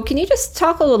 So can you just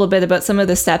talk a little bit about some of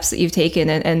the steps that you've taken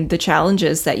and the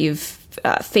challenges that you've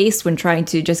faced when trying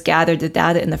to just gather the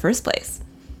data in the first place?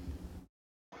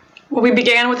 Well, we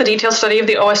began with a detailed study of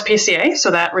the OSPCA,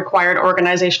 so that required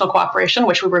organizational cooperation,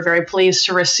 which we were very pleased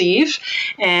to receive.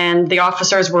 And the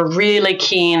officers were really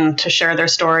keen to share their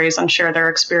stories and share their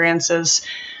experiences.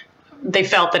 They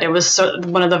felt that it was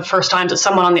one of the first times that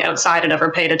someone on the outside had ever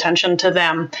paid attention to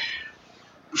them.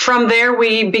 From there,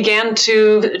 we began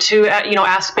to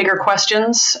ask bigger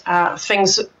questions.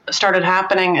 Things started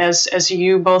happening, as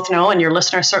you both know, and your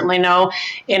listeners certainly know,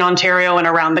 in Ontario and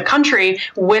around the country,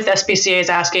 with SPCAs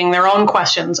asking their own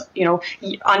questions.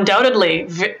 Undoubtedly,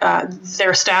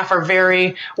 their staff are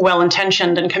very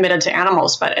well-intentioned and committed to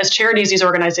animals, but as charities, these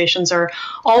organizations are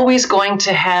always going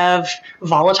to have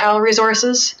volatile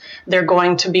resources. They're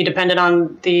going to be dependent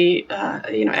on the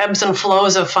ebbs and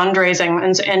flows of fundraising,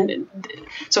 and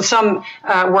so some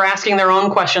were asking their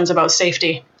own questions about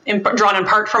safety, drawn in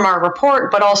part from our report,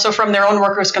 but also from their own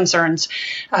workers' concerns.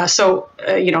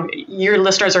 Your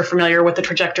listeners are familiar with the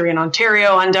trajectory in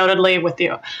Ontario, undoubtedly, with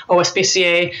the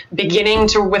OSPCA beginning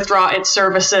to withdraw its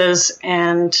services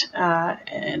and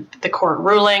the court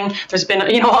ruling. There's been,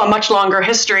 a much longer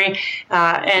history.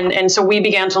 And so we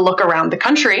began to look around the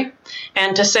country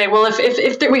and to say, well,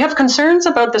 if we have concerns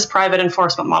about this private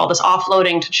enforcement model, this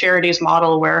offloading to charities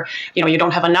model where, you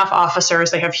don't have enough officers,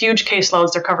 they have huge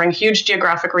caseloads, they're covering huge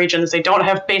geographic regions, they don't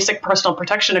have basic personal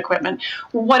protection equipment,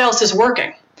 what else is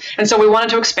working? And so we wanted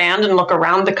to expand and look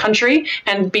around the country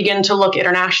and begin to look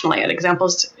internationally at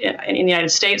examples in the United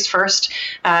States first.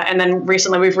 And then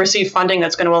recently we've received funding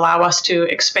that's going to allow us to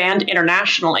expand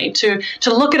internationally to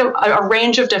look at a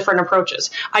range of different approaches.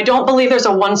 I don't believe there's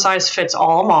a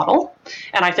one-size-fits-all model,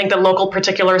 and I think that local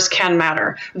particulars can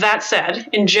matter. That said,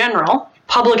 in general,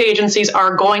 public agencies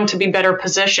are going to be better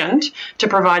positioned to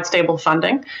provide stable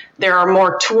funding. There are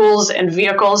more tools and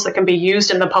vehicles that can be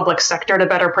used in the public sector to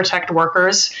better protect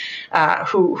workers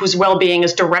whose well-being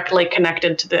is directly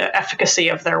connected to the efficacy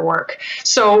of their work.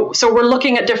 So we're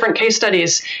looking at different case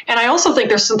studies. And I also think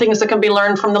there's some things that can be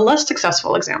learned from the less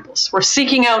successful examples. We're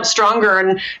seeking out stronger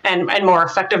and more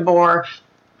effective, more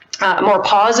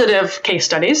positive case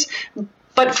studies.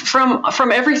 But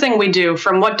from everything we do,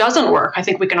 from what doesn't work, I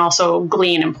think we can also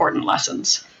glean important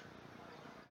lessons.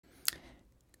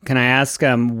 Can I ask,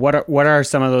 what are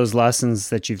some of those lessons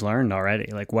that you've learned already?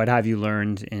 Like, what have you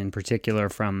learned in particular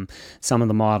from some of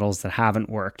the models that haven't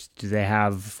worked? Do they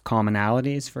have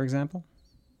commonalities, for example?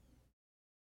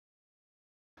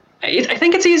 I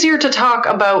think it's easier to talk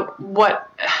about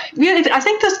I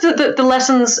think the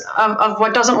lessons of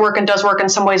what doesn't work and does work in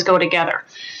some ways go together.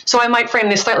 So I might frame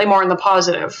this slightly more in the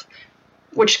positive,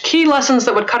 which key lessons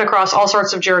that would cut across all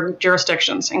sorts of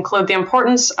jurisdictions include the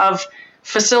importance of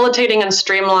facilitating and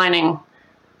streamlining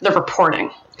the reporting.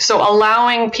 So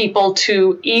allowing people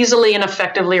to easily and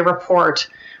effectively report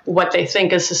what they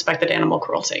think is suspected animal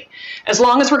cruelty. As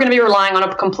long as we're going to be relying on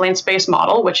a complaints-based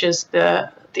model, which is the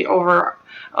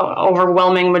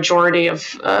overwhelming majority of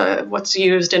what's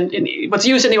used in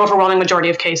the overwhelming majority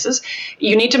of cases,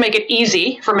 you need to make it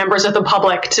easy for members of the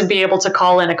public to be able to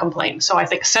call in a complaint. So I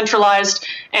think centralized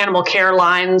animal care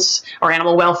lines or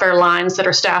animal welfare lines that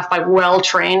are staffed by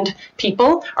well-trained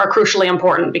people are crucially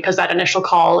important because that initial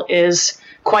call is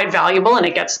quite valuable and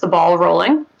it gets the ball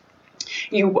rolling.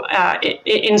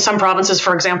 In some provinces,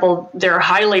 for example, there are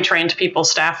highly trained people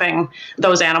staffing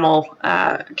those animal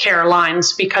care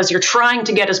lines because you're trying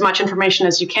to get as much information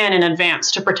as you can in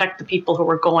advance to protect the people who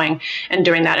are going and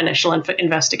doing that initial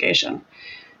investigation.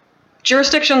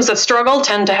 Jurisdictions that struggle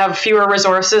tend to have fewer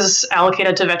resources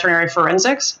allocated to veterinary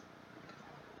forensics.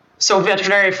 So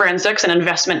veterinary forensics and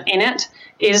investment in it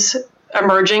is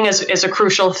emerging as a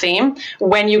crucial theme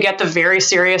when you get the very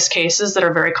serious cases that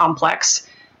are very complex.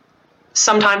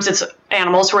 Sometimes it's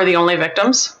animals who are the only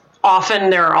victims. Often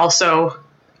there are also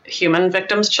human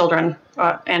victims, children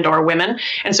and or women.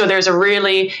 And so there's a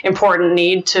really important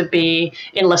need to be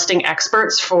enlisting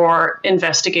experts for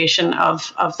investigation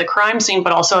of the crime scene,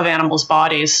 but also of animals'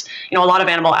 bodies. A lot of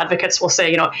animal advocates will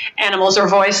say, animals are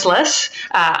voiceless.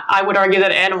 I would argue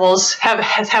that animals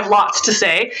have lots to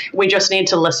say. We just need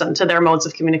to listen to their modes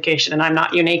of communication. And I'm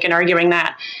not unique in arguing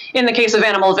that. In the case of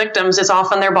animal victims, it's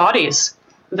often their bodies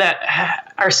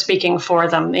that are speaking for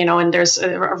them, and there's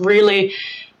a really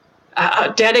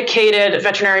dedicated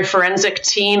veterinary forensic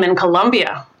team in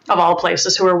Colombia, of all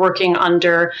places, who are working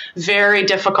under very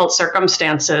difficult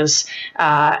circumstances,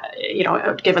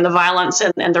 given the violence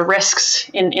and the risks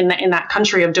in that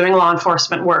country of doing law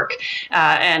enforcement work.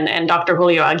 And Dr.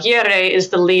 Julio Aguirre is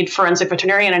the lead forensic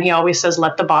veterinarian, and he always says,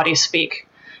 let the body speak.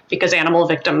 Because animal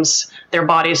victims, their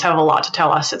bodies have a lot to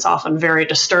tell us. It's often very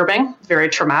disturbing, very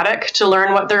traumatic to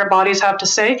learn what their bodies have to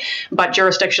say. But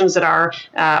jurisdictions that are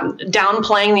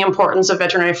downplaying the importance of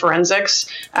veterinary forensics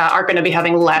are going to be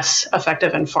having less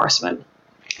effective enforcement.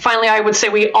 Finally, I would say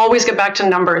we always get back to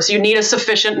numbers. You need a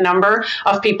sufficient number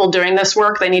of people doing this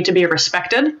work. They need to be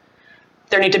respected.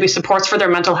 There need to be supports for their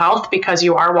mental health, because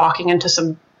you are walking into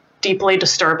some deeply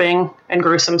disturbing and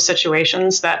gruesome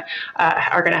situations that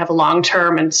are going to have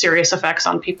long-term and serious effects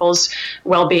on people's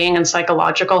well-being and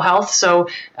psychological health. So,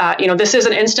 this is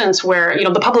an instance where,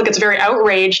 the public gets very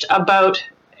outraged about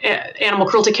animal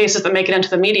cruelty cases that make it into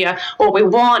the media. What we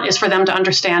want is for them to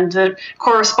understand the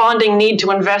corresponding need to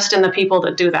invest in the people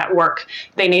that do that work.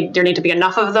 There need to be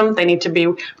enough of them. They need to be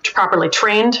properly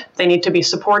trained. They need to be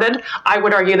supported. I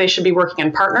would argue they should be working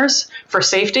in partners for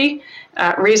safety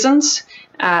reasons.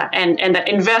 And that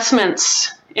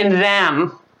investments in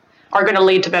them are going to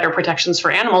lead to better protections for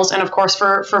animals and, of course,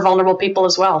 for vulnerable people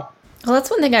as well. Well,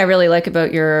 that's one thing I really like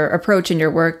about your approach in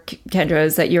your work, Kendra,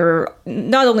 is that you're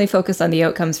not only focused on the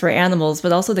outcomes for animals,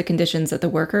 but also the conditions that the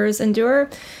workers endure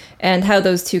and how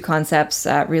those two concepts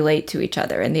relate to each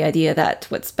other. And the idea that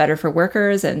what's better for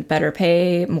workers and better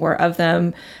pay, more of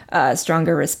them,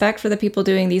 stronger respect for the people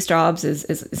doing these jobs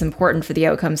is important for the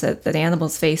outcomes that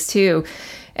animals face too.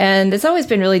 And it's always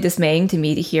been really dismaying to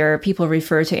me to hear people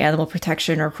refer to animal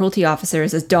protection or cruelty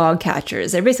officers as dog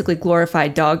catchers. They're basically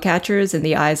glorified dog catchers in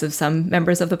the eyes of some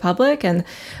members of the public. And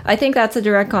I think that's a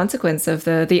direct consequence of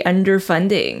the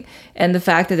underfunding and the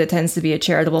fact that it tends to be a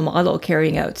charitable model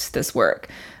carrying out this work.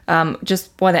 Just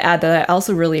want to add that I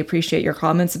also really appreciate your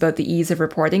comments about the ease of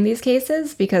reporting these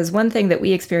cases, because one thing that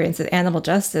we experience at Animal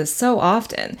Justice so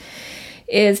often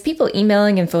is people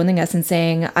emailing and phoning us and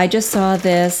saying, I just saw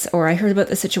this, or I heard about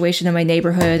the situation in my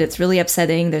neighborhood. It's really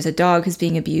upsetting. There's a dog who's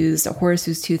being abused, a horse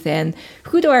who's too thin.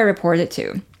 Who do I report it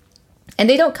to? And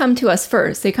they don't come to us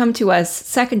first. They come to us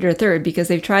second or third, because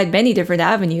they've tried many different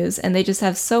avenues and they just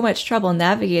have so much trouble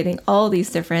navigating all these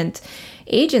different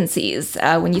agencies.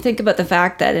 When you think about the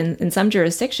fact that in some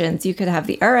jurisdictions, you could have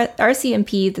the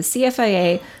RCMP, the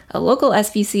CFIA, a local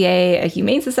SPCA, a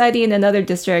humane society in another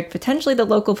district, potentially the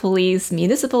local police,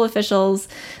 municipal officials.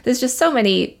 There's just so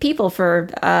many people for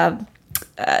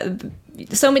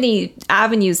so many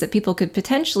avenues that people could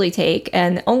potentially take,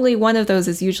 and only one of those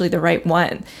is usually the right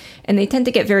one. And they tend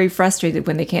to get very frustrated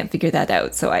when they can't figure that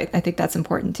out. So I think that's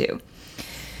important too.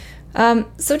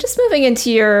 So just moving into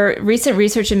your recent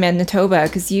research in Manitoba,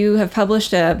 because you have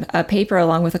published a paper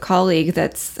along with a colleague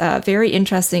that's very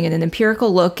interesting and an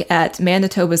empirical look at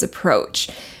Manitoba's approach.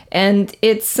 And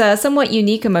it's somewhat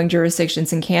unique among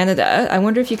jurisdictions in Canada. I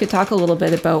wonder if you could talk a little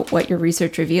bit about what your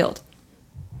research revealed.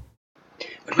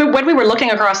 When we were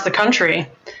looking across the country,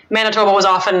 Manitoba was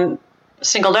often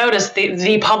singled out as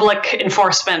the public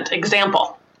enforcement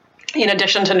example, in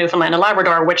addition to Newfoundland and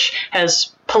Labrador, which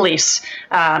has police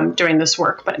doing this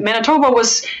work. But Manitoba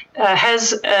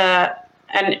has an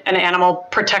animal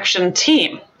protection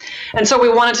team. And so we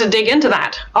wanted to dig into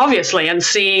that, obviously, and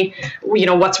see,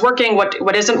 what's working,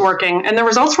 what isn't working. And the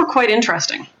results were quite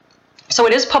interesting. So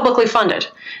it is publicly funded.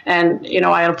 And,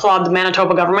 I applaud the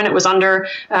Manitoba government. It was under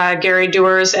Gary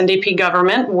Doerr's NDP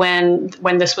government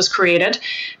when this was created,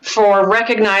 for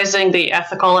recognizing the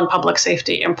ethical and public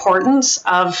safety importance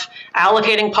of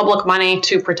allocating public money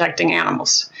to protecting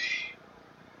animals.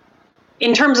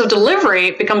 In terms of delivery,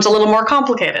 it becomes a little more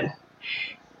complicated.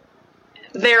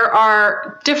 There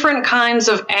are different kinds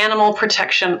of animal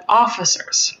protection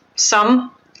officers.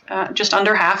 Some, just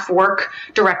under half, work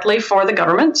directly for the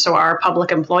government, so are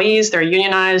public employees, they're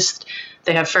unionized,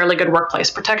 they have fairly good workplace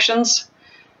protections.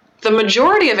 The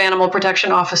majority of animal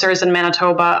protection officers in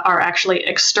Manitoba are actually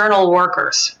external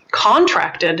workers,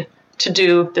 contracted to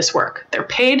do this work. They're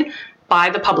paid by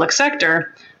the public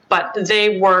sector, but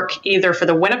they work either for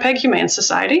the Winnipeg Humane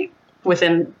Society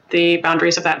within the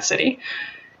boundaries of that city,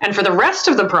 and for the rest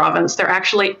of the province, they're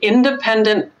actually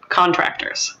independent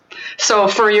contractors. So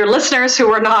for your listeners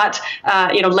who are not,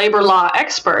 labor law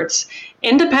experts,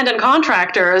 independent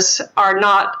contractors are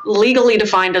not legally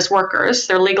defined as workers.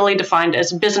 They're legally defined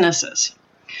as businesses.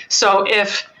 So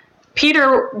if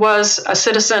Peter was a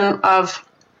citizen of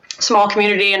a small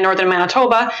community in northern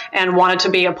Manitoba and wanted to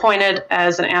be appointed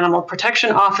as an animal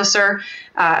protection officer,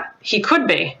 he could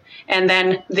be. And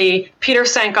then the Peter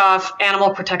Sankoff Animal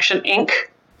Protection Inc.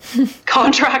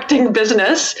 contracting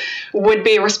business would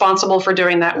be responsible for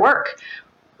doing that work.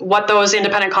 What those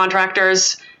independent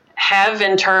contractors have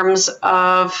in terms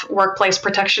of workplace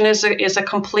protection is a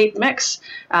complete mix.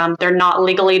 They're not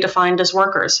legally defined as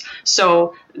workers.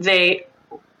 So they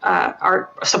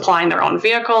are supplying their own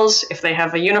vehicles. If they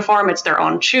have a uniform, it's their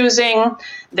own choosing.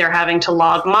 They're having to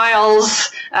log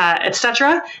miles,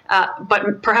 etc.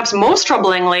 But perhaps most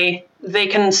troublingly, they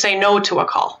can say no to a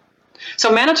call.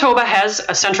 So Manitoba has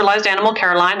a centralized animal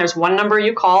care line. There's one number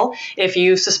you call if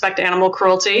you suspect animal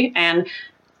cruelty, and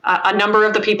a number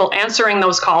of the people answering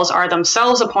those calls are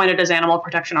themselves appointed as animal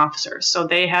protection officers. So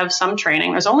they have some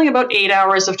training. There's only about 8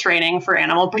 hours of training for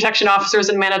animal protection officers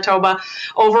in Manitoba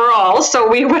overall. So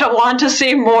we would want to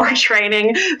see more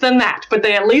training than that. But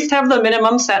they at least have the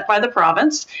minimum set by the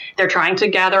province. They're trying to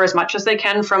gather as much as they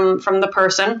can from the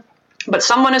person. But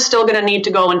someone is still going to need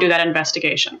to go and do that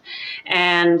investigation.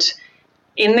 And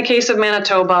in the case of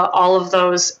Manitoba, all of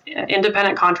those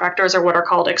independent contractors are what are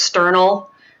called external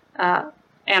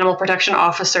animal protection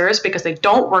officers, because they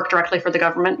don't work directly for the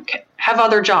government, have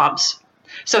other jobs.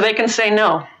 So they can say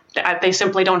no. They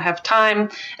simply don't have time,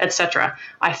 etc.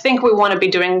 I think we want to be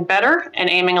doing better and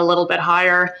aiming a little bit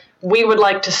higher. We would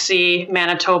like to see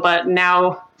Manitoba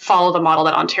now follow the model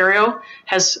that Ontario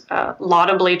has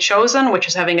laudably chosen, which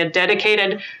is having a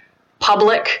dedicated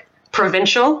public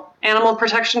provincial animal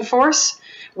protection force,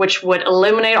 which would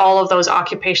eliminate all of those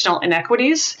occupational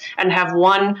inequities and have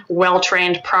one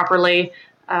well-trained, properly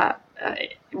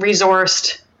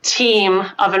resourced team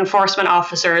of enforcement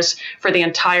officers for the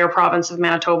entire province of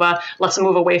Manitoba. Let's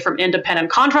move away from independent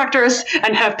contractors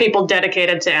and have people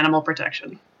dedicated to animal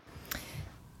protection.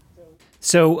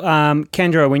 So,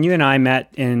 Kendra, when you and I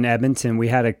met in Edmonton, we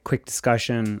had a quick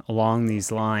discussion along these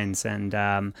lines, and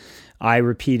I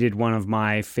repeated one of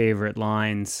my favorite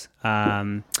lines,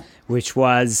 which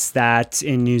was that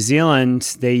in New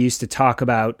Zealand, they used to talk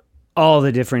about all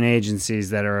the different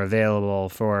agencies that are available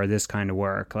for this kind of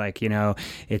work. Like,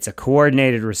 it's a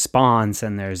coordinated response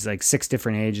and there's like 6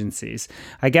 different agencies.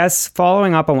 I guess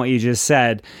following up on what you just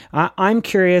said, I'm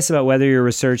curious about whether your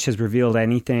research has revealed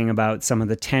anything about some of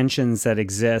the tensions that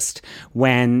exist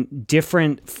when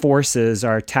different forces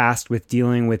are tasked with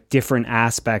dealing with different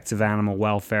aspects of animal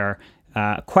welfare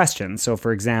questions. So,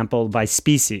 for example, by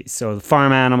species, so the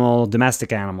farm animal,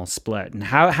 domestic animal split, and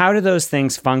how do those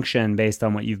things function based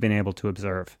on what you've been able to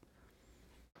observe?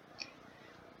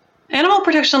 Animal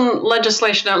protection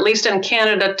legislation, at least in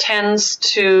Canada, tends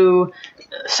to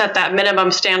set that minimum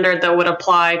standard that would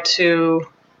apply to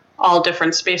all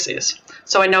different species.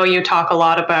 So I know you talk a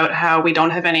lot about how we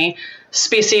don't have any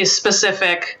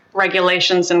species-specific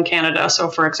regulations in Canada. So,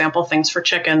 for example, things for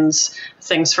chickens,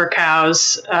 things for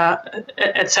cows,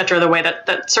 et cetera, the way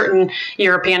that certain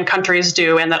European countries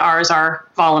do, and that ours are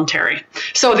voluntary.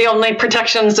 So the only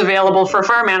protections available for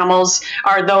farm animals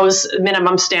are those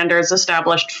minimum standards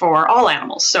established for all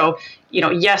animals. So,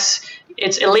 yes,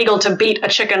 it's illegal to beat a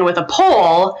chicken with a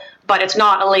pole, but it's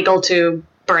not illegal to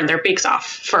burn their beaks off,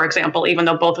 for example, even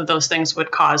though both of those things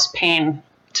would cause pain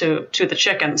to the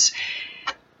chickens.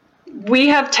 We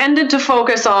have tended to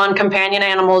focus on companion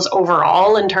animals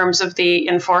overall in terms of the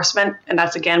enforcement, and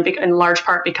that's, again, in large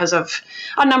part because of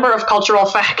a number of cultural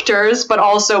factors, but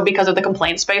also because of the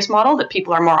complaints-based model, that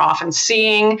people are more often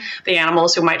seeing the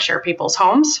animals who might share people's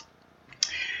homes.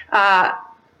 I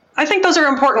think those are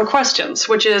important questions,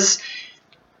 which is,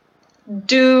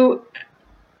 does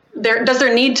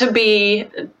there need to be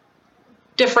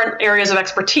different areas of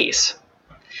expertise?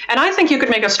 And I think you could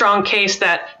make a strong case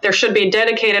that there should be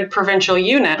dedicated provincial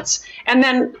units and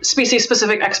then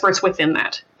species-specific experts within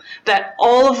that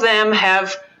all of them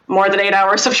have more than 8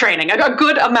 hours of training, a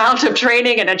good amount of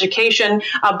training and education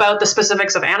about the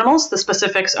specifics of animals, the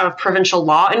specifics of provincial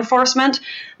law enforcement,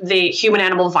 the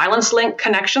human-animal violence link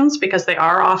connections, because they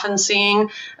are often seeing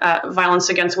violence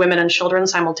against women and children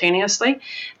simultaneously.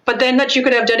 But then that you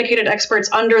could have dedicated experts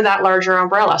under that larger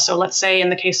umbrella. So let's say in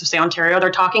the case of, say, Ontario,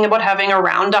 they're talking about having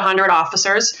around 100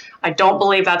 officers. I don't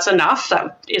believe that's enough.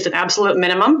 That is an absolute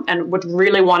minimum and would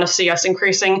really want to see us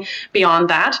increasing beyond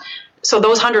that. So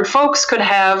those 100 folks could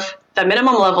have the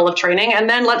minimum level of training. And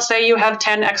then let's say you have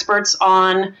 10 experts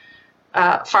on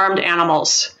farmed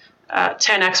animals,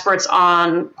 10 experts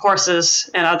on horses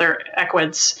and other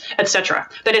equids, etc.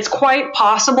 That it's quite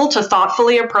possible to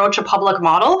thoughtfully approach a public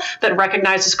model that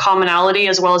recognizes commonality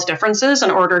as well as differences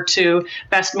in order to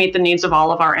best meet the needs of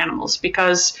all of our animals.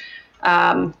 Because,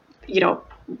 wild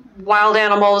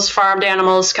animals, farmed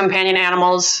animals, companion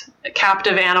animals,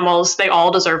 captive animals, they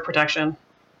all deserve protection.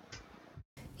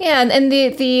 Yeah, and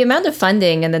the amount of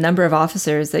funding and the number of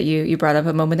officers that you brought up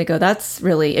a moment ago, that's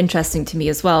really interesting to me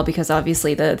as well, because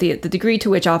obviously the degree to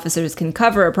which officers can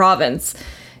cover a province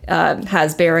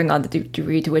has bearing on the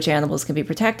degree to which animals can be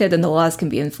protected and the laws can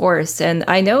be enforced. And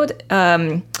I know,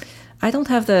 I don't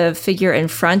have the figure in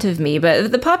front of me,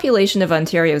 but the population of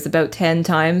Ontario is about 10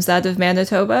 times that of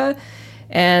Manitoba.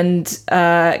 And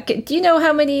do you know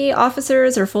how many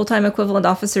officers or full-time equivalent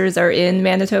officers are in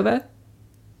Manitoba?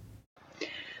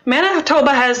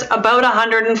 Manitoba has about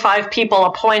 105 people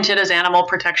appointed as animal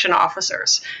protection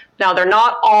officers. Now, they're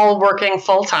not all working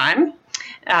full-time,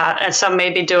 and some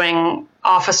may be doing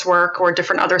office work or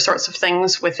different other sorts of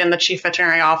things within the Chief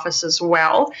Veterinary Office as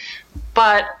well.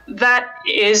 But that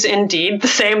is indeed the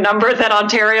same number that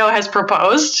Ontario has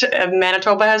proposed.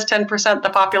 Manitoba has 10%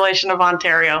 the population of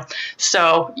Ontario.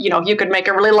 So, you could make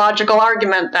a really logical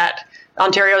argument that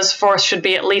Ontario's force should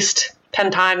be at least 10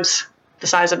 times the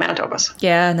size of Manitoba's.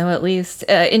 Yeah, no, at least.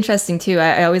 Interesting, too.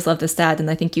 I always love the stat, and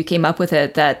I think you came up with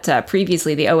it, that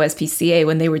previously the OSPCA,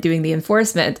 when they were doing the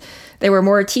enforcement, there were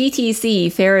more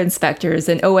TTC fair inspectors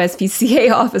than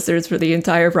OSPCA officers for the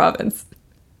entire province.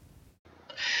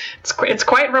 It's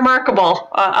quite remarkable,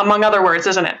 among other words,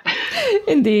 isn't it?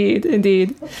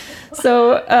 Indeed.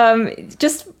 So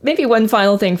just maybe one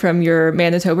final thing from your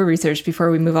Manitoba research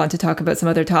before we move on to talk about some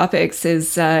other topics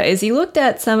is you looked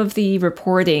at some of the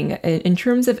reporting in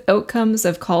terms of outcomes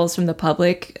of calls from the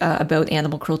public about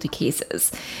animal cruelty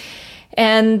cases.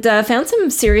 And found some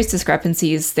serious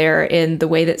discrepancies there in the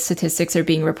way that statistics are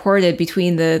being reported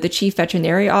between the Chief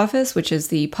Veterinary Office, which is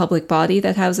the public body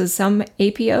that houses some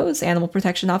APOs, animal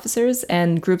protection officers,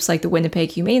 and groups like the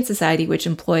Winnipeg Humane Society, which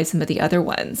employ some of the other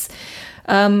ones.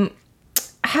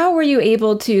 How were you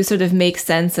able to sort of make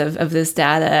sense of this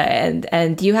data?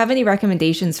 And do you have any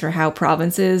recommendations for how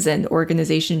provinces and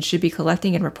organizations should be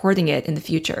collecting and reporting it in the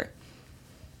future?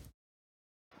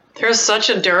 There's such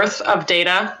a dearth of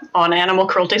data on animal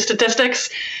cruelty statistics.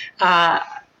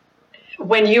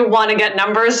 When you want to get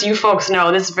numbers, you folks know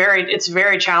it's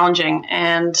very challenging,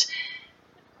 and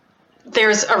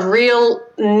there's a real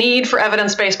need for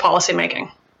evidence-based policymaking.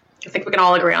 I think we can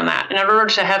all agree on that. And in order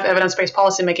to have evidence-based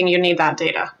policymaking, you need that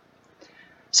data.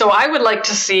 So I would like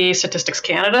to see Statistics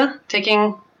Canada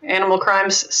taking animal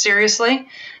crimes seriously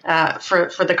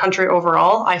for the country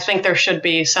overall. I think there should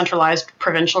be centralized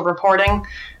provincial reporting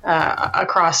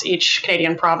across each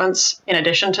Canadian province in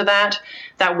addition to that.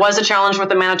 That was a challenge with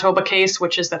the Manitoba case,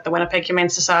 which is that the Winnipeg Humane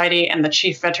Society and the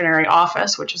Chief Veterinary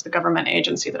Office, which is the government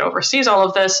agency that oversees all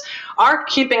of this, are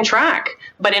keeping track,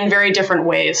 but in very different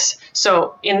ways.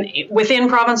 So within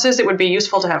provinces, it would be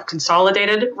useful to have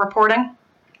consolidated reporting,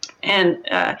 and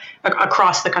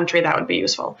across the country, that would be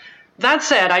useful. That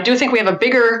said, I do think we have a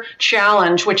bigger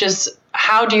challenge, which is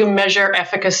how do you measure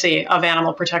efficacy of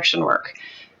animal protection work?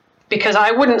 Because I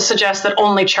wouldn't suggest that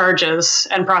only charges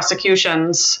and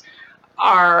prosecutions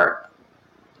are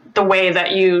the way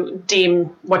that you deem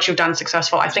what you've done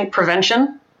successful. I think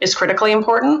prevention is critically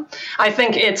important. I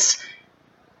think it's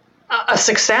a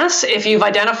success if you've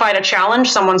identified a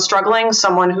challenge, someone struggling,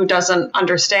 someone who doesn't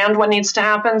understand what needs to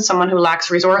happen, someone who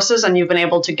lacks resources, and you've been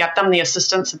able to get them the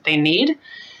assistance that they need.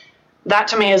 That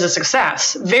to me is a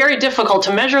success. Very difficult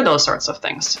to measure those sorts of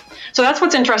things. So that's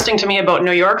what's interesting to me about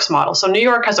New York's model. So New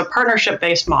York has a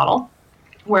partnership-based model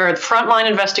where frontline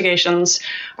investigations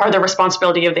are the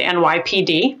responsibility of the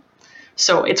NYPD.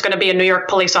 So it's going to be a New York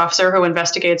police officer who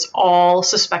investigates all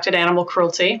suspected animal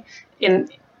cruelty in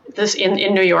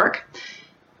New York.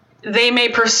 They may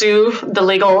pursue the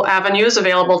legal avenues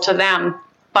available to them,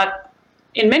 but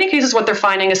in many cases what they're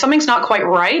finding is something's not quite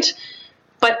right,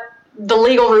 but the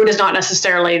legal route is not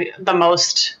necessarily the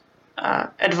most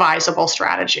advisable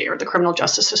strategy or the criminal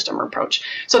justice system approach.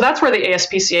 So that's where the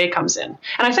ASPCA comes in.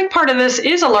 And I think part of this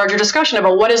is a larger discussion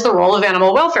about what is the role of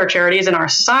animal welfare charities in our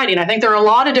society. And I think there are a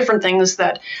lot of different things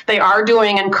that they are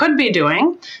doing and could be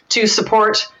doing to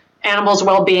support animals'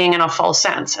 well-being in a full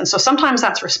sense. And so sometimes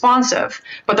that's responsive,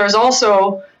 but there's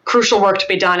also crucial work to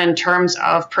be done in terms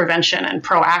of prevention and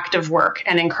proactive work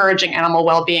and encouraging animal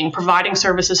well-being, providing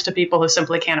services to people who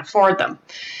simply can't afford them.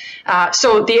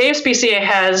 So the ASPCA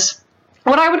has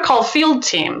what I would call field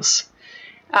teams.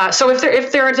 So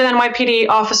if there's an NYPD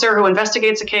officer who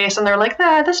investigates a case and they're like,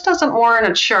 this doesn't warrant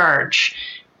a charge,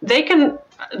 they can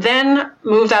then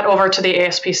move that over to the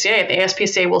ASPCA. The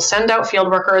ASPCA will send out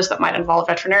field workers that might involve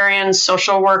veterinarians,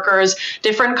 social workers,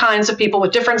 different kinds of people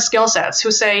with different skill sets who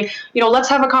say, let's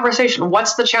have a conversation.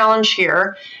 What's the challenge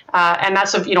here? And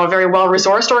that's a very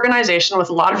well-resourced organization with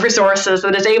a lot of resources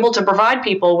that is able to provide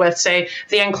people with, say,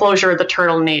 the enclosure the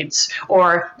turtle needs,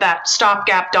 or that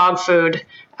stopgap dog food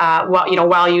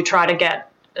while you try to get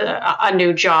a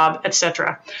new job,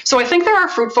 etc. So I think there are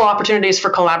fruitful opportunities for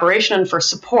collaboration and for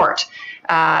support,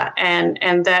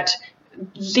 and that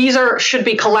these should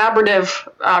be collaborative,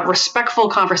 respectful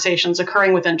conversations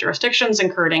occurring within jurisdictions,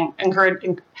 occurring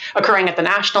at the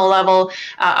national level,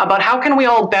 about how can we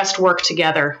all best work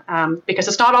together, because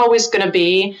it's not always going to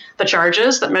be the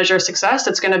charges that measure success.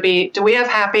 It's going to be, do we have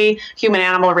happy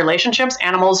human-animal relationships,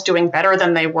 animals doing better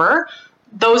than they were?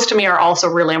 Those, to me, are also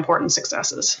really important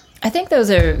successes. I think those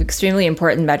are extremely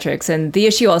important metrics. And the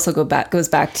issue also goes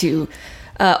back to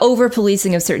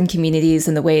over-policing of certain communities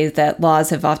and the way that laws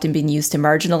have often been used to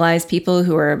marginalize people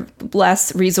who are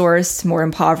less resourced, more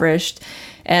impoverished.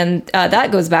 And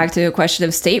that goes back to a question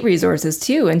of state resources,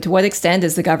 too. And to what extent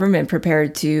is the government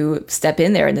prepared to step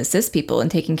in there and assist people in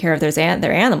taking care of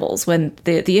their animals when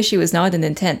the issue is not an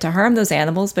intent to harm those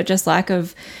animals, but just lack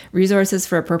of resources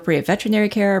for appropriate veterinary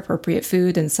care, appropriate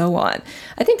food, and so on.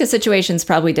 I think the situation is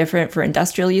probably different for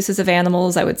industrial uses of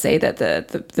animals. I would say that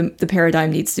the paradigm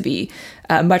needs to be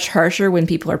much harsher when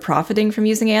people are profiting from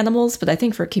using animals. But I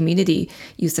think for community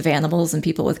use of animals and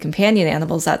people with companion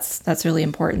animals, that's really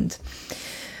important.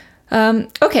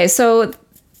 Okay, so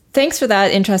thanks for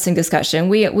that interesting discussion.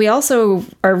 We also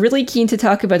are really keen to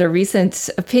talk about a recent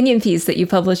opinion piece that you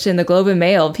published in the Globe and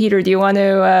Mail. Peter, do you want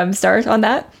to start on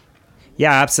that?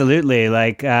 Yeah, absolutely.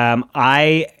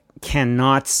 I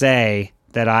cannot say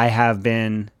that I have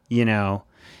been,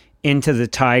 into the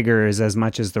tigers as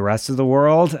much as the rest of the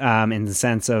world, in the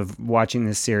sense of watching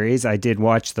this series. I did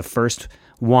watch the first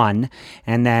one,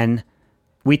 and then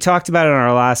we talked about it on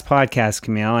our last podcast,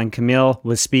 Camille, and Camille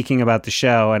was speaking about the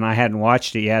show, and I hadn't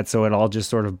watched it yet, so it all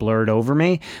just sort of blurred over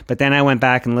me. But then I went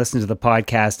back and listened to the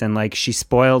podcast, and she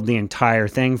spoiled the entire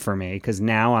thing for me, because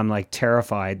now I'm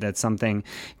terrified that something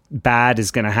bad is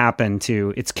going to happen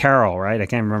to, it's Carol, right? I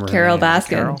can't remember her Carol name. Baskin.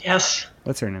 Carol? Yes.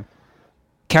 What's her name?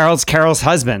 Carol's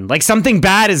husband. Something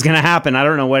bad is going to happen. I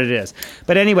don't know what it is.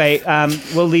 But anyway,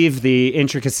 we'll leave the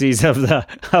intricacies of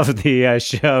the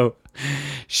show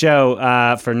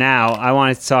for now. I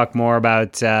wanted to talk more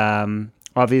about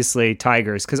obviously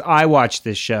tigers, because I watched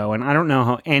this show, and I don't know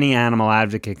how any animal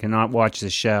advocate cannot watch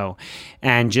this show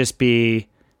and just be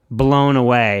blown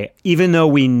away, even though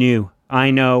we knew. I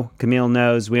know, Camille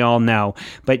knows, we all know,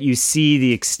 but you see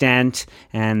the extent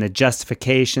and the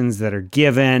justifications that are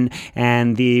given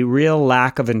and the real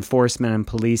lack of enforcement and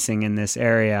policing in this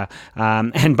area.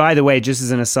 And by the way, just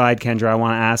as an aside, Kendra, I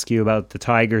want to ask you about the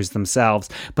tigers themselves.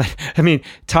 But I mean,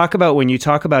 when you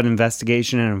talk about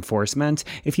investigation and enforcement,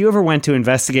 if you ever went to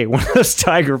investigate one of those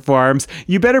tiger farms,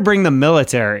 you better bring the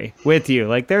military with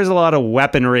you. There's a lot of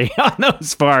weaponry on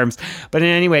those farms. But in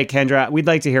any way, Kendra, we'd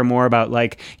like to hear more about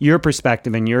your perspective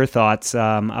and your thoughts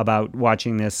about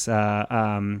watching this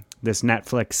this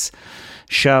Netflix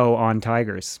show on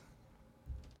tigers.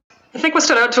 I think what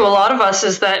stood out to a lot of us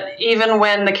is that even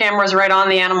when the camera's right on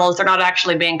the animals, they're not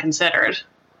actually being considered.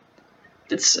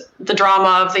 It's the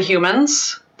drama of the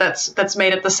humans that's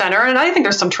made at the center. And I think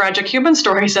there's some tragic human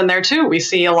stories in there too. We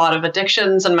see a lot of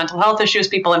addictions and mental health issues,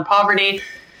 people in poverty,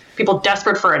 people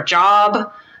desperate for a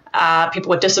job,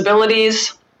 people with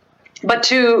disabilities. But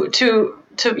to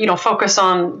focus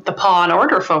on the paw and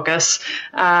order focus,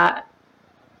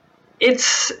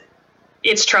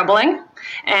 it's troubling.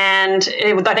 And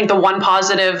I think the one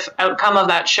positive outcome of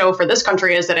that show for this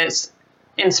country is that it's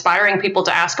inspiring people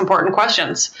to ask important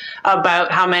questions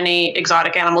about how many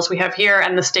exotic animals we have here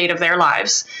and the state of their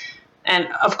lives. And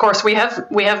of course, we have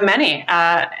many,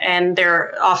 and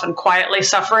they're often quietly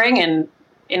suffering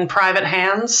in private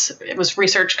hands. It was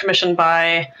research commissioned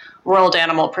by World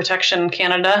Animal Protection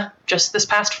Canada just this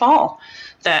past fall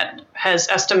that has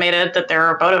estimated that there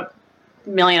are about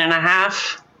 1.5 million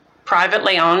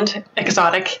privately owned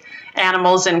exotic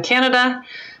animals in Canada.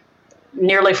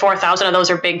 Nearly 4,000 of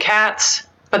those are big cats.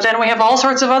 But then we have all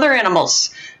sorts of other animals,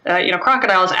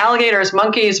 crocodiles, alligators,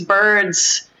 monkeys,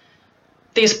 birds.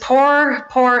 These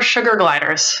poor sugar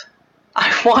gliders.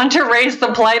 I want to raise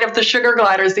the plight of the sugar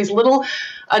gliders, these little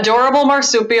adorable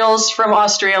marsupials from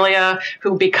Australia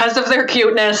who, because of their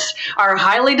cuteness, are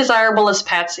highly desirable as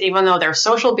pets, even though they're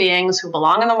social beings who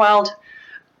belong in the wild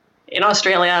in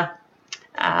Australia.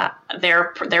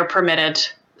 They're permitted.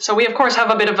 So we, of course,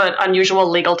 have a bit of an unusual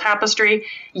legal tapestry.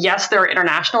 Yes, there are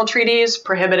international treaties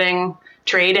prohibiting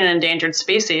trade in endangered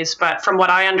species. But from what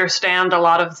I understand, a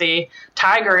lot of the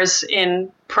tigers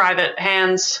in private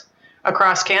hands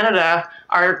across Canada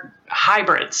are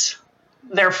hybrids,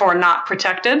 therefore not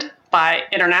protected by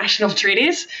international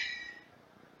treaties.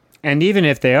 And even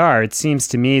if they are, it seems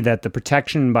to me that the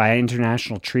protection by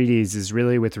international treaties is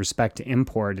really with respect to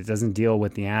import. It doesn't deal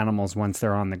with the animals once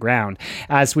they're on the ground.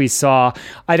 As we saw,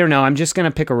 I don't know, I'm just going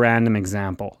to pick a random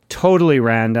example. Totally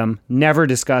random, never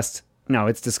discussed. No,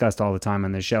 it's discussed all the time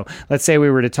on this show. Let's say we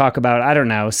were to talk about, I don't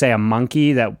know, say a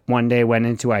monkey that one day went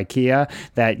into IKEA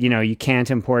that, you know, you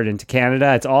can't import into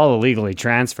Canada. It's all illegally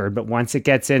transferred. But once it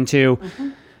gets into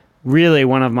really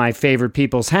one of my favorite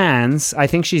people's hands, I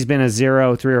think she's been a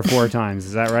zero 3 or 4 times.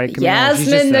 Is that right, Camille?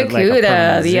 Yasmin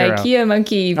Nakuda, the IKEA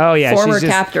monkey former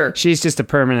captor. She's just a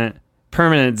permanent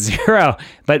zero.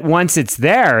 But once it's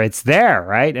there,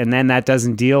 right? And then that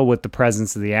doesn't deal with the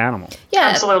presence of the animal. Yeah,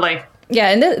 absolutely. Yeah,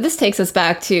 and this takes us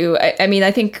back to, I mean,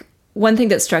 I think one thing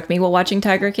that struck me while watching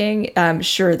Tiger King,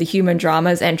 sure, the human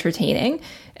drama is entertaining.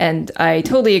 And I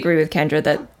totally agree with Kendra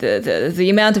that the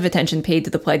amount of attention paid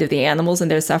to the plight of the animals and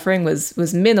their suffering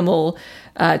was minimal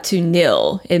to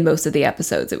nil in most of the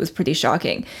episodes. It was pretty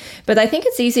shocking. But I think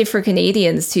it's easy for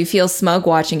Canadians to feel smug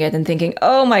watching it and thinking,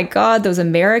 oh my God, those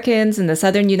Americans in the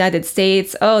southern United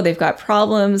States, oh, they've got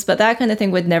problems, but that kind of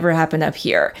thing would never happen up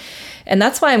here. And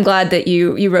that's why I'm glad that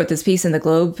you wrote this piece in the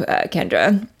Globe,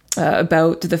 Kendra,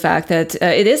 about the fact that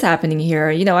it is happening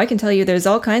here. You know, I can tell you there's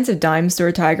all kinds of dime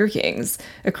store Tiger Kings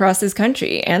across this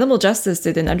country. Animal Justice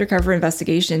did an undercover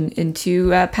investigation into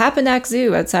Papineau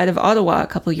Zoo outside of Ottawa a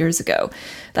couple years ago.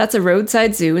 That's a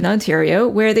roadside zoo in Ontario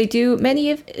where they do many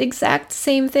of exact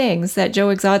same things that Joe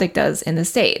Exotic does in the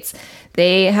States.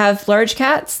 They have large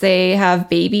cats. They have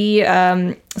baby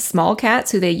small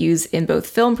cats who they use in both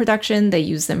film production. They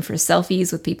use them for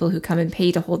selfies with people who come and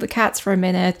pay to hold the cats for a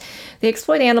minute. They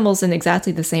exploit animals in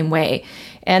exactly the same way.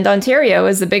 And Ontario,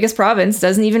 as the biggest province,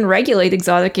 doesn't even regulate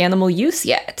exotic animal use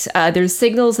yet. There's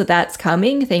signals that that's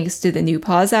coming thanks to the new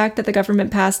PAWS Act that the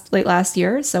government passed late last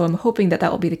year. So I'm hoping that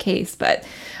will be the case. But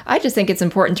I just think it's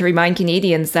important to remind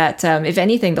Canadians that, if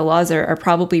anything, the laws are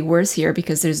probably worse here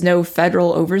because there's no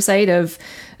federal oversight of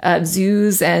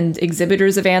zoos and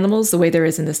exhibitors of animals the way there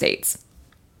is in the States.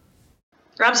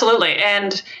 Absolutely.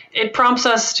 And it prompts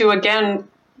us to, again,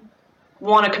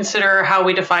 want to consider how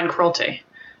we define cruelty,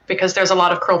 because there's a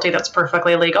lot of cruelty that's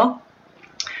perfectly legal.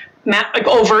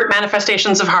 Overt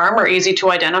manifestations of harm are easy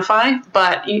to identify,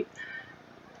 but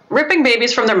ripping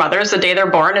babies from their mothers the day they're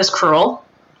born is cruel,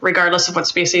 regardless of what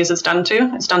species it's done to.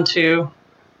 It's done to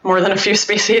more than a few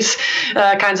species,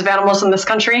 kinds of animals in this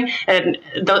country. And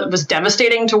it was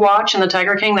devastating to watch in the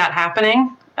Tiger King that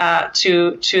happening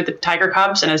to the tiger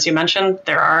cubs. And as you mentioned,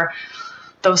 there are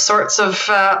those sorts of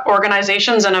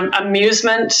organizations and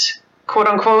amusement, quote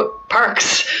unquote,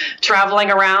 parks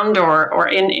traveling around or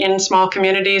in small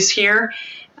communities here.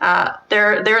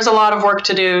 There's a lot of work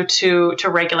to do to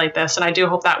regulate this. And I do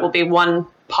hope that will be one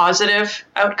positive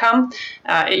outcome.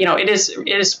 It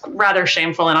is rather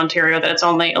shameful in Ontario that it's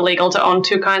only illegal to own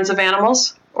 2 kinds of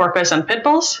animals, orcas and pit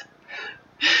bulls.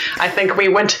 I think we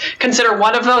would consider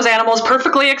one of those animals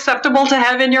perfectly acceptable to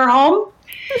have in your home,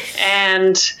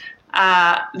 and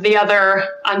the other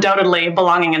undoubtedly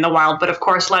belonging in the wild. But of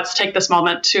course, let's take this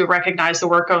moment to recognize the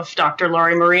work of Dr.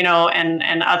 Laurie Marino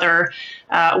and other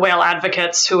whale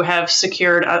advocates who have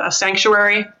secured a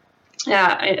sanctuary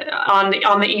on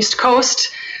the East Coast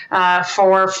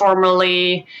for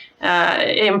formerly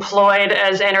employed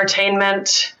as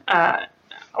entertainment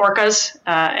orcas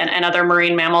and other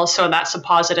marine mammals. So that's a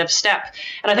positive step.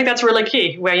 And I think that's really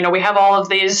key. We have all of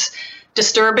these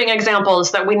disturbing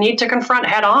examples that we need to confront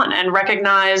head on and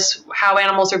recognize how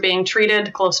animals are being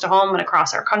treated close to home and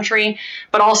across our country,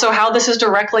 but also how this is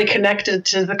directly connected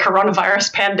to the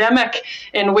coronavirus pandemic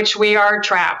in which we are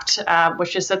trapped,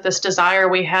 which is that this desire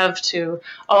we have to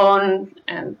own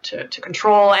and to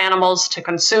control animals, to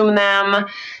consume them,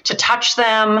 to touch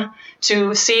them,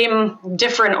 to seem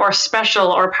different or special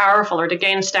or powerful or to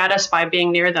gain status by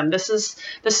being near them. This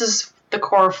is the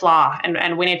core flaw,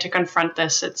 and we need to confront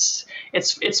this.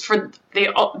 It's for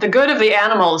the good of the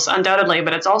animals, undoubtedly,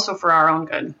 but it's also for our own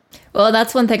good. Well,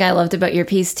 that's one thing I loved about your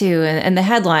piece too, and the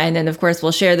headline, and of course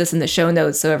we'll share this in the show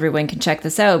notes so everyone can check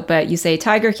this out, but you say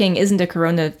Tiger King isn't a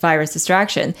coronavirus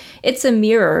distraction. It's a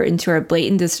mirror into our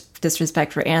blatant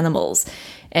disrespect for animals.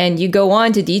 And you go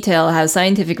on to detail how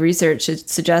scientific research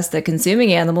suggests that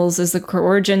consuming animals is the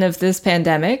origin of this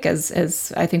pandemic,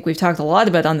 as I think we've talked a lot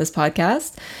about on this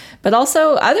podcast. but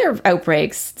also other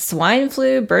outbreaks, swine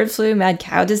flu, bird flu, mad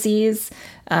cow disease.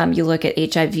 You look at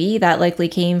HIV, that likely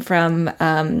came from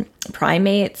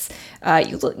primates.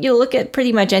 You look at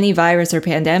pretty much any virus or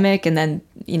pandemic, and then,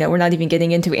 we're not even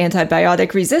getting into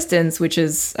antibiotic resistance, which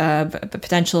is a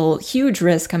potential huge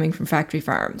risk coming from factory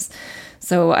farms.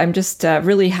 So I'm just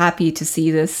really happy to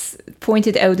see this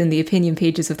pointed out in the opinion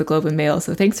pages of the Globe and Mail.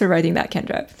 So thanks for writing that,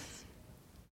 Kendra.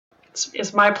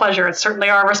 It's my pleasure. It's certainly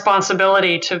our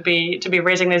responsibility to be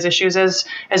raising these issues as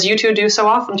you two do so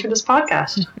often through this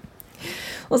podcast.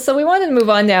 Well, so we wanted to move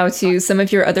on now to some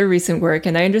of your other recent work.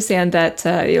 And I understand that,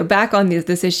 back on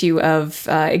this issue of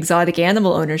exotic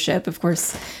animal ownership, of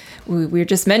course, we were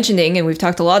just mentioning, and we've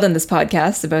talked a lot on this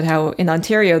podcast about how in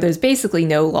Ontario, there's basically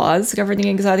no laws governing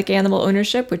exotic animal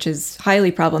ownership, which is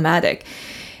highly problematic.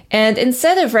 And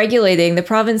instead of regulating, the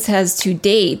province has to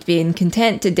date been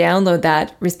content to download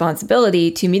that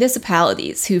responsibility to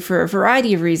municipalities who, for a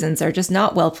variety of reasons, are just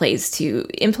not well placed to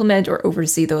implement or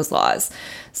oversee those laws.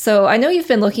 So I know you've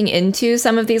been looking into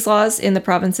some of these laws in the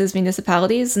province's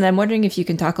municipalities, and I'm wondering if you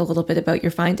can talk a little bit about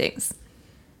your findings.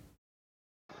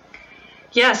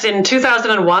 Yes, in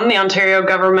 2001, the Ontario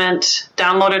government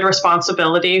downloaded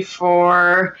responsibility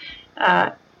for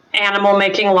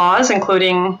animal-making laws,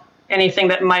 including anything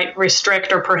that might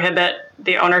restrict or prohibit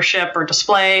the ownership or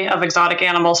display of exotic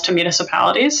animals to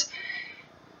municipalities.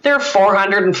 There are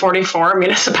 444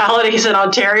 municipalities in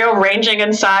Ontario, ranging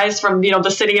in size from, the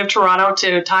city of Toronto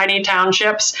to tiny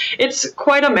townships. It's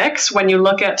quite a mix when you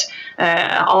look at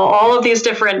all of these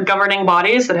different governing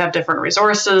bodies that have different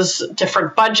resources,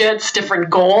 different budgets, different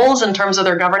goals in terms of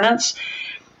their governance.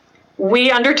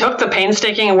 We undertook the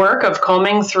painstaking work of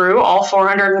combing through all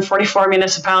 444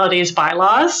 municipalities'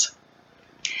 bylaws.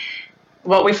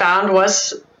 What we found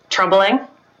was troubling.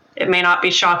 It may not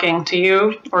be shocking to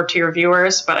you or to your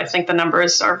viewers, but I think the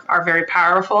numbers are very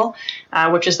powerful,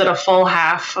 which is that a full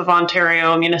half of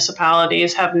Ontario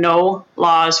municipalities have no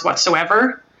laws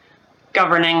whatsoever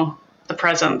governing the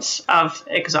presence of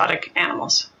exotic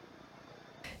animals.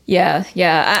 Yeah.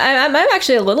 I'm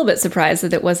actually a little bit surprised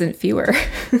that it wasn't fewer,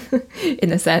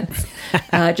 in a sense,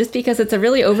 just because it's a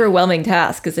really overwhelming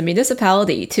task as a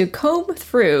municipality to comb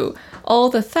through all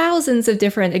the thousands of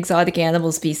different exotic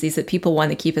animal species that people want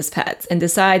to keep as pets and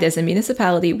decide as a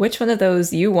municipality which one of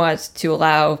those you want to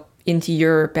allow into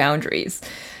your boundaries.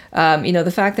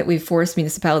 The fact that we've forced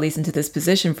municipalities into this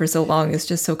position for so long is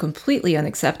just so completely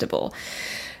unacceptable.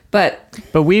 But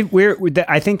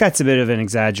I think that's a bit of an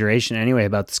exaggeration anyway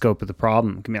about the scope of the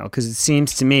problem, Camille, because it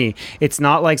seems to me it's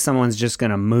not like someone's just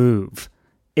going to move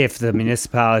if the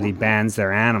municipality bans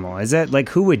their animal, is it? Like,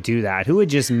 who would do that? Who would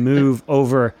just move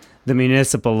over the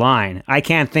municipal line? I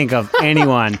can't think of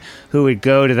anyone who would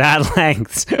go to that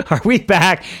lengths. Are we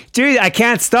back? Dude, I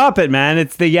can't stop it, man.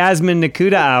 It's the Yasmin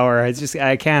Nakuda hour.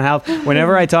 I can't help.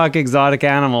 Whenever I talk exotic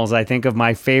animals, I think of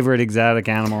my favorite exotic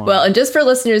animal. Well, and just for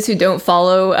listeners who don't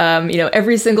follow,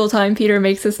 every single time Peter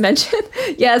makes this mention,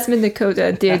 Yasmin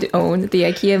Nakuda did own the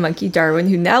IKEA monkey Darwin,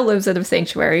 who now lives out of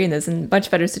sanctuary and is in a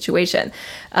much better situation.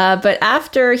 But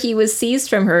after he was seized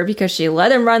from her because she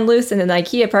let him run loose in an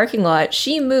IKEA parking lot,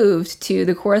 she moved to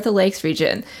the Kawartha Lakes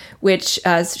region, which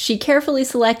she carefully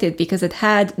selected because it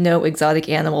had no exotic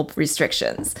animal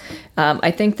restrictions.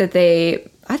 I think that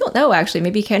I don't know, actually,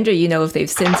 maybe Kendra, if they've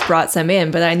since brought some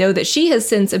in, but I know that she has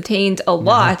since obtained a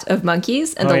lot of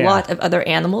monkeys and a lot of other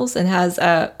animals and has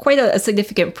quite a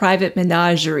significant private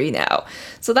menagerie now.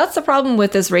 So that's the problem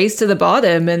with this race to the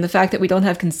bottom and the fact that we don't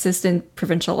have consistent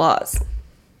provincial laws.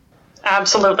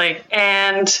 Absolutely.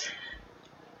 And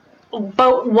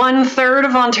about 1/3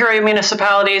 of Ontario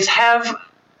municipalities have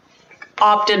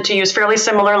opted to use fairly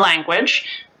similar language,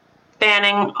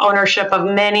 banning ownership of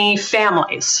many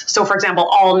families. So, for example,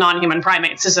 all non-human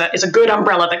primates is a good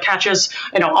umbrella that catches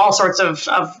all sorts of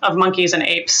monkeys and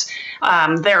apes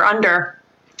thereunder.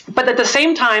 But at the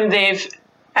same time, they've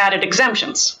added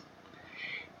exemptions.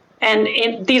 And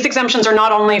these exemptions are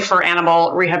not only for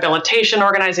animal rehabilitation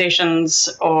organizations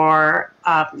or,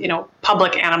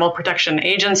 public animal protection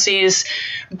agencies,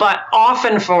 but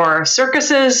often for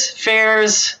circuses,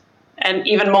 fairs, and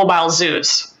even mobile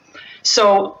zoos.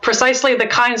 So precisely the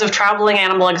kinds of traveling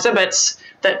animal exhibits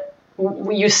that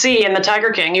you see in the Tiger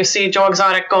King, you see Joe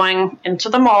Exotic going into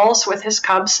the malls with his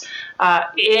cubs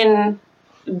in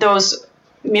those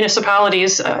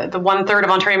municipalities, the 1/3 of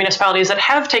Ontario municipalities that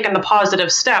have taken the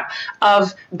positive step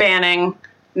of banning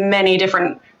many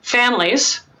different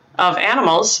families of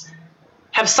animals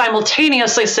have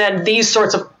simultaneously said these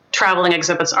sorts of traveling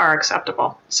exhibits are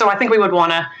acceptable. So I think we would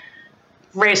want to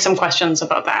raise some questions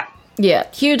about that. Yeah,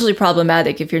 hugely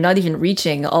problematic if you're not even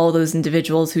reaching all those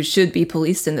individuals who should be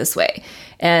policed in this way.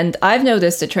 And I've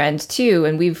noticed a trend too,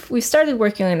 and we've started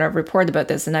working on a report about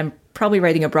this, and I'm probably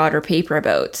writing a broader paper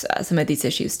about some of these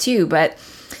issues too, but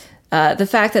the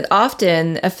fact that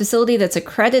often a facility that's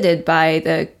accredited by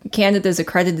the Canada's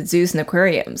Accredited Zoos and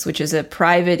Aquariums, which is a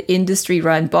private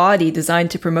industry-run body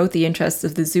designed to promote the interests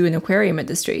of the zoo and aquarium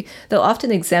industry, they'll often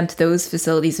exempt those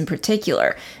facilities in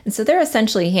particular. And so they're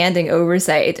essentially handing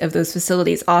oversight of those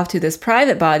facilities off to this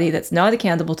private body that's not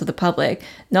accountable to the public,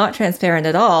 not transparent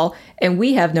at all, and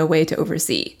we have no way to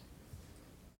oversee.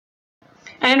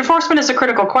 And enforcement is a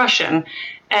critical question.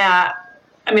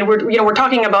 We're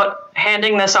talking about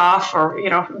handing this off, or,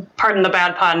 pardon the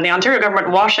bad pun, the Ontario government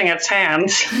washing its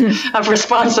hands of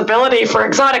responsibility for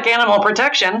exotic animal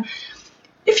protection.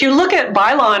 If you look at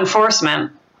bylaw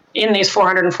enforcement in these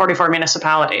 444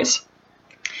 municipalities,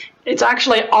 it's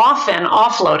actually often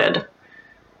offloaded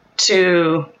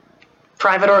to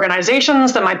private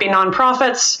organizations that might be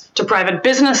nonprofits, to private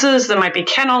businesses that might be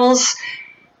kennels,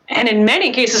 and in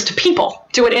many cases to people,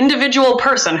 to an individual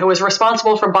person who is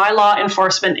responsible for bylaw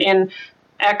enforcement in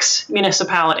X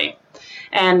municipality.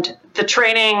 And the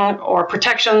training or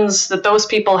protections that those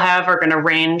people have are going to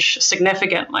range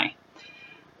significantly.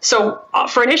 So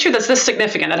for an issue that's this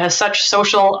significant, that has such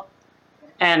social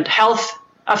and health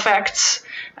effects,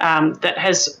 that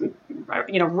has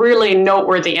really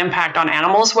noteworthy impact on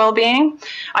animals' well-being,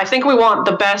 I think we want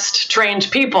the best trained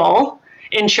people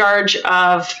in charge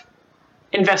of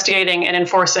investigating and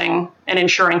enforcing and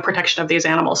ensuring protection of these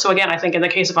animals. So again, I think in the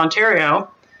case of Ontario,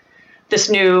 this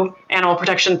new animal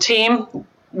protection team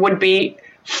would be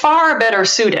far better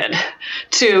suited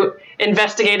to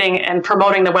investigating and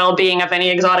promoting the well-being of any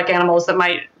exotic animals that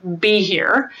might be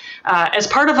here, as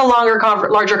part of a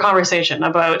larger conversation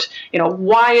about,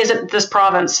 why is it this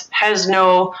province has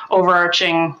no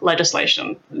overarching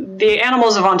legislation? The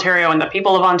animals of Ontario and the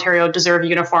people of Ontario deserve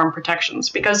uniform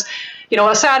protections, because,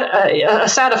 a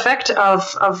sad effect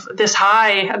of this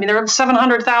high. There are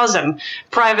 700,000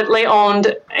 privately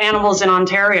owned animals in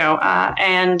Ontario,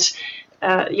 and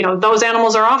those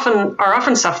animals are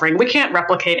often suffering. We can't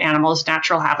replicate animals'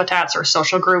 natural habitats or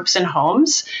social groups in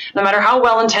homes, no matter how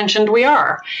well-intentioned we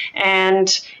are.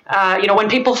 And, when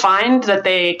people find that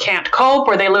they can't cope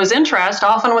or they lose interest,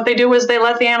 often what they do is they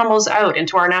let the animals out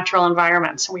into our natural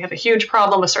environments. We have a huge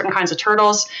problem with certain kinds of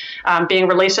turtles being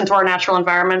released into our natural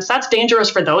environments. That's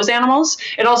dangerous for those animals.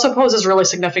 It also poses really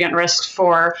significant risks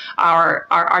for our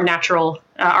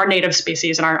native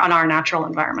species and our natural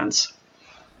environments.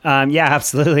 Yeah,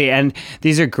 absolutely. And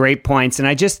these are great points. And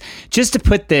I just to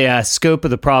put the scope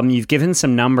of the problem, you've given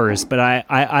some numbers, but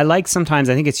I like sometimes,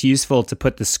 I think it's useful to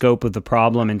put the scope of the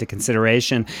problem into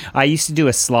consideration. I used to do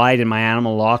a slide in my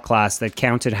animal law class that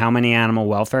counted how many animal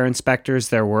welfare inspectors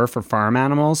there were for farm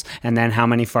animals, and then how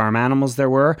many farm animals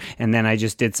there were. And then I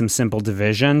just did some simple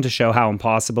division to show how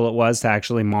impossible it was to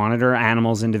actually monitor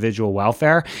animals' individual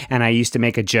welfare. And I used to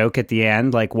make a joke at the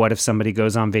end, like, what if somebody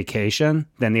goes on vacation?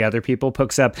 Then the other people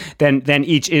picks up, then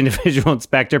each individual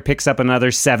inspector picks up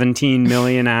another 17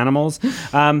 million animals.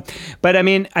 But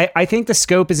I think the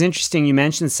scope is interesting. You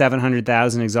mentioned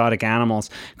 700,000 exotic animals.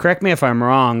 Correct me if I'm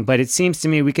wrong, but it seems to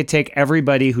me we could take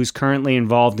everybody who's currently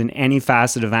involved in any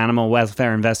facet of animal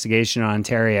welfare investigation in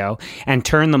Ontario and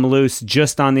turn them loose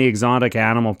just on the exotic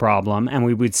animal problem, and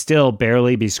we would still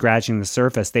barely be scratching the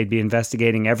surface. They'd be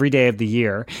investigating every day of the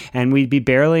year, and we'd be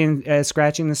barely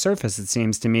scratching the surface, it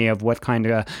seems to me, of what kind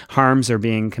of harms are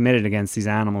being committed against these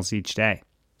animals each day.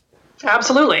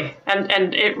 Absolutely.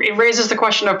 And it raises the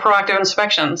question of proactive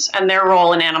inspections and their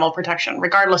role in animal protection,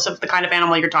 regardless of the kind of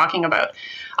animal you're talking about.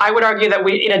 I would argue that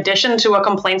in addition to a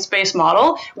complaints-based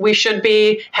model, we should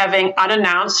be having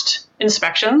unannounced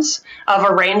inspections of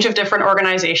a range of different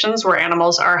organizations where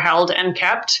animals are held and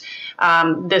kept.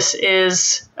 This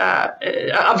is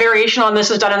a variation on this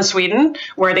is done in Sweden,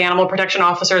 where the animal protection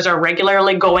officers are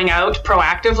regularly going out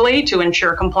proactively to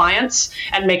ensure compliance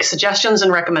and make suggestions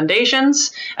and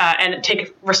recommendations and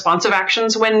take responsive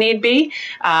actions when need be.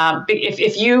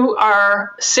 If you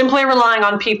are simply relying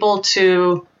on people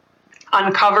to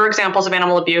uncover examples of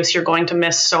animal abuse, you're going to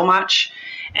miss so much.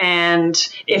 And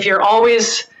if you're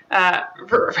always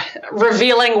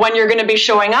revealing when you're going to be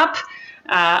showing up,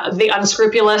 the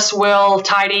unscrupulous will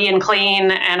tidy and clean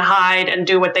and hide and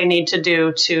do what they need to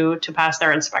do to pass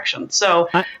their inspection. So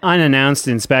unannounced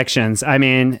inspections.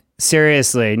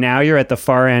 Seriously, now you're at the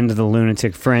far end of the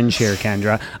lunatic fringe here,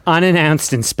 Kendra.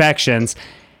 Unannounced inspections.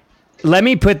 Let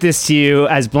me put this to you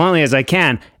as bluntly as I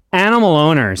can. Animal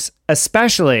owners,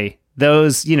 especially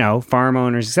those, farm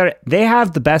owners, etc., they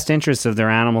have the best interests of their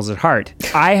animals at heart.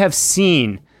 I have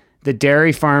seen the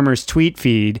dairy farmer's tweet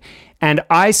feed, and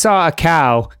I saw a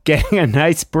cow getting a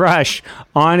nice brush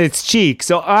on its cheek.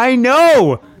 So I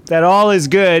know that all is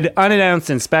good. Unannounced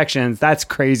inspections. That's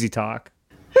crazy talk.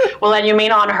 Well, then you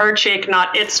mean on her cheek,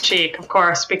 not its cheek, of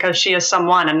course, because she is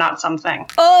someone and not something.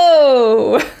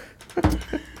 Oh!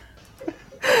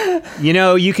 You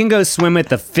know, you can go swim with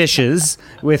the fishes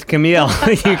with Camille.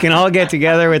 You can all get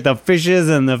together with the fishes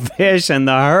and the fish and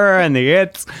the her and the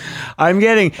its.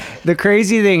 The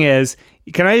crazy thing is,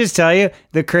 can I just tell you,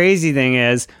 the crazy thing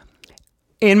is,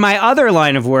 in my other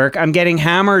line of work, I'm getting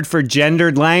hammered for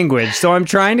gendered language. So I'm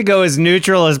trying to go as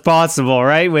neutral as possible,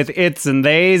 right? With its and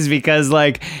theys, because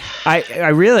like,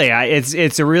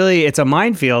 it's a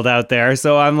minefield out there.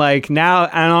 So I'm like now,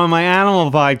 and on my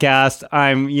animal podcast,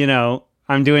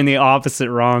 I'm doing the opposite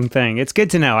wrong thing. It's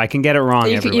good to know. I can get it wrong.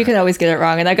 You can always get it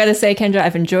wrong. And I got to say, Kendra,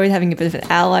 I've enjoyed having a bit of an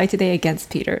ally today against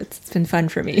Peter. It's been fun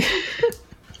for me.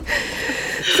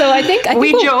 So I think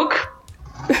we joke.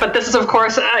 But this is, of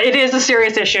course, it is a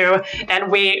serious issue,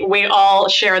 and we all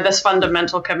share this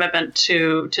fundamental commitment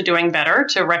to doing better,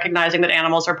 to recognizing that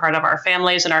animals are part of our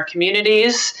families and our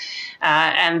communities,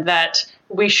 and that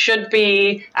we should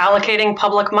be allocating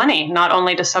public money, not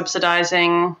only to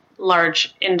subsidizing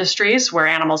large industries where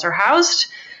animals are housed,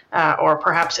 or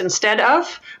perhaps instead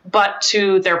of, but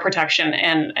to their protection.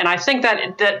 And I think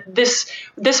that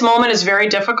this moment is very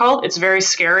difficult. It's very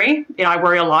scary. You know, I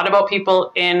worry a lot about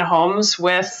people in homes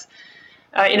with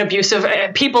in abusive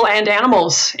people and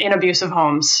animals in abusive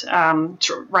homes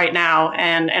right now,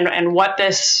 and what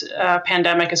this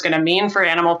pandemic is going to mean for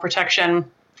animal protection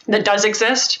that does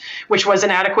exist, which was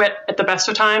inadequate at the best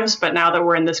of times, but now that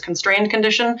we're in this constrained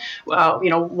condition,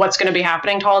 what's going to be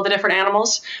happening to all the different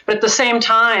animals. But at the same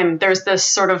time, there's this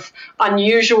sort of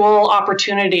unusual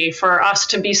opportunity for us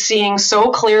to be seeing so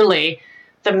clearly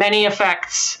the many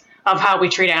effects of how we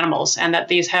treat animals, and that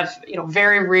these have,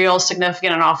 very real,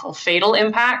 significant, and awful fatal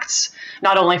impacts,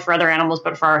 not only for other animals,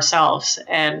 but for ourselves.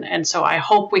 And so I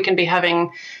hope we can be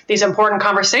having these important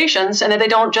conversations, and that they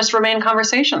don't just remain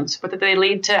conversations, but that they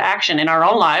lead to action in our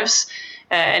own lives,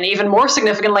 and even more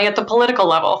significantly at the political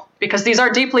level, because these are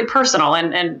deeply personal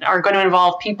and are going to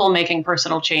involve people making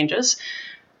personal changes.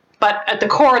 But at the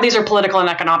core, these are political and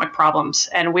economic problems,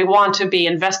 and we want to be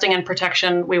investing in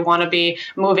protection. We want to be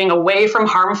moving away from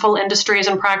harmful industries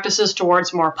and practices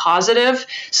towards more positive,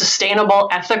 sustainable,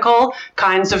 ethical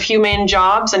kinds of humane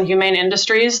jobs and humane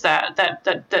industries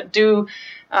that do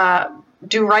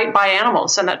right by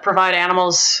animals, and that provide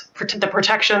animals the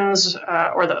protections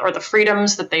or the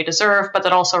freedoms that they deserve, but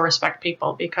that also respect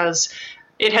people, because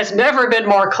it has never been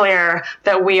more clear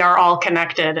that we are all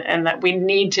connected and that we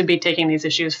need to be taking these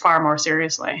issues far more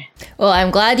seriously. Well, I'm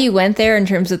glad you went there in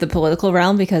terms of the political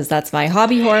realm, because that's my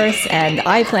hobby horse, and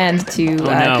I planned to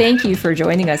thank you for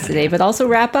joining us today, but also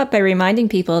wrap up by reminding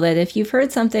people that if you've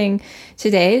heard something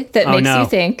today that makes you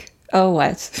think,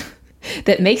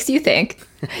 that makes you think,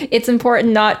 it's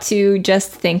important not to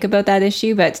just think about that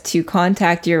issue, but to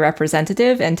contact your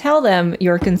representative and tell them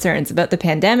your concerns about the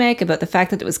pandemic, about the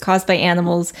fact that it was caused by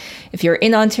animals. If you're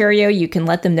in Ontario, you can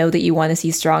let them know that you want to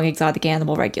see strong exotic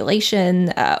animal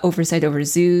regulation, oversight over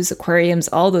zoos, aquariums,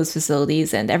 all those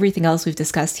facilities, and everything else we've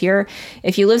discussed here.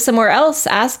 If you live somewhere else,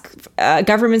 ask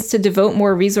governments to devote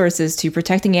more resources to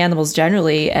protecting animals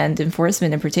generally, and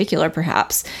enforcement in particular,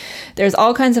 perhaps. There's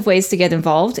all kinds of ways to get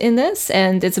involved in this,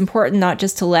 and it's important not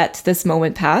just to let this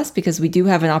moment pass, because we do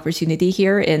have an opportunity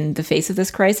here in the face of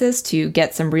this crisis to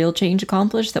get some real change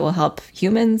accomplished that will help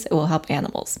humans, it will help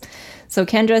animals. So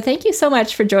Kendra, thank you so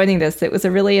much for joining this. It was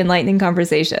a really enlightening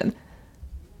conversation.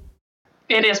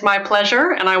 It is my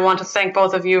pleasure, and I want to thank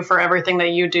both of you for everything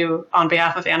that you do on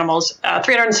behalf of animals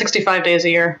 365 days a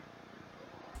year.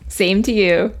 Same to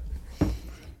you.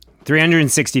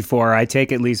 364. I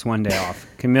take at least one day off.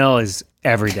 Camille is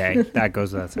every day. That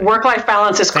goes without saying. Work-life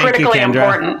balance is critically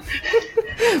important.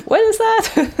 What is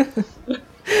that?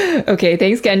 Okay,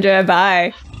 thanks, Kendra.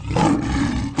 Bye.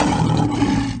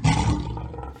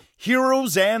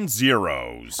 Heroes and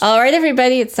Zeros. All right,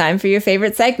 everybody, it's time for your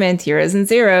favorite segment, Heroes and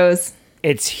Zeros.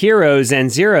 It's Heroes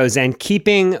and Zeros, and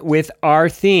keeping with our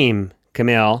theme,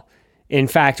 Camille. In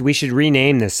fact, we should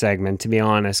rename this segment, to be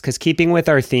honest, because keeping with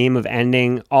our theme of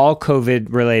ending all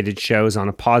COVID-related shows on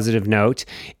a positive note,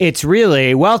 it's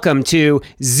really welcome to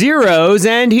Zeros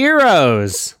and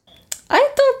Heroes. I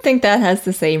don't think that has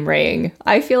the same ring.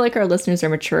 I feel like our listeners are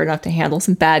mature enough to handle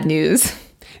some bad news.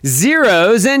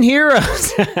 Zeros and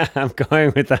Heroes. I'm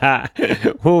going with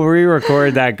that. We'll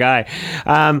re-record that guy.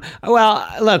 Well,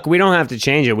 look, we don't have to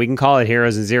change it. We can call it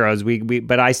Heroes and Zeros.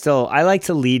 But I like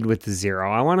to lead with the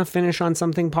zero. I want to finish on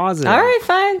something positive. All right,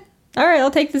 fine. All right,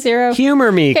 I'll take the 0.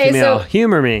 Humor me, Okay, Camille. so-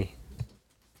 Humor me.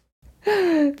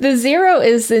 The 0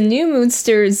 is the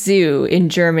Neumünster Zoo in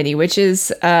Germany, which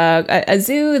is a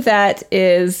zoo that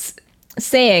is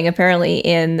saying, apparently,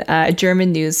 in a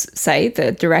German news site,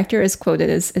 the director is quoted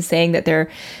as saying that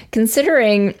they're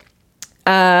considering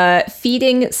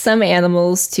feeding some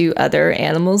animals to other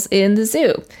animals in the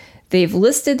zoo. They've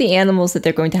listed the animals that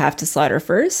they're going to have to slaughter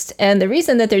first. And the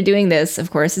reason that they're doing this,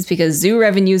 of course, is because zoo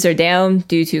revenues are down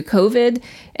due to COVID,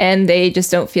 and they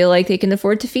just don't feel like they can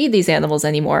afford to feed these animals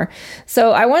anymore.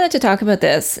 So I wanted to talk about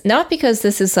this, not because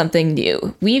this is something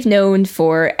new. We've known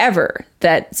forever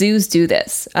that zoos do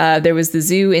this. There was the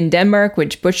zoo in Denmark,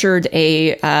 which butchered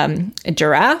a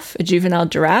giraffe, a juvenile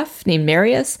giraffe named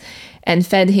Marius, and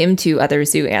fed him to other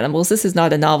zoo animals. This is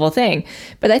not a novel thing,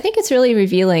 but I think it's really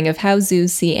revealing of how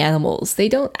zoos see animals. They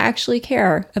don't actually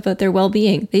care about their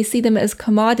well-being. They see them as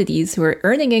commodities who are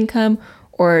earning income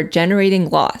or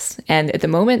generating loss. And at the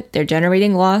moment, they're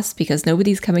generating loss because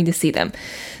nobody's coming to see them.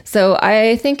 So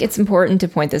I think it's important to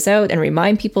point this out and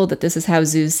remind people that this is how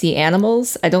zoos see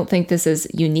animals. I don't think this is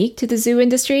unique to the zoo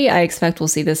industry. I expect we'll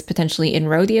see this potentially in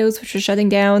rodeos, which are shutting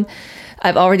down.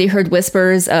 I've already heard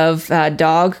whispers of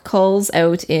dog culls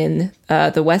out in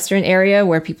the western area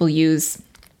where people use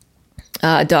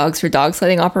dogs for dog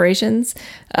sledding operations.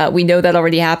 We know that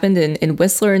already happened in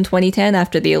Whistler in 2010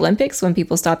 after the Olympics when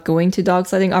people stopped going to dog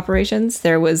sledding operations.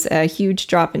 There was a huge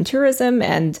drop in tourism,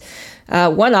 and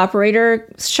one operator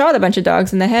shot a bunch of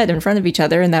dogs in the head in front of each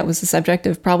other, and that was the subject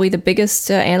of probably the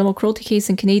biggest animal cruelty case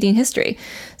in Canadian history.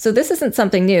 So this isn't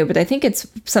something new, but I think it's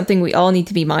something we all need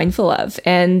to be mindful of.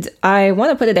 And I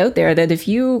want to put it out there that if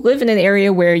you live in an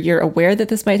area where you're aware that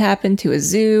this might happen to a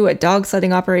zoo, a dog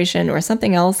sledding operation, or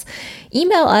something else,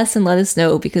 email us and let us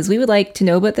know, because we would like to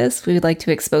know about this. We would like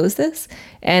to expose this,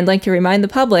 and like to remind the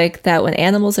public that when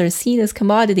animals are seen as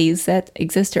commodities that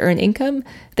exist to earn income,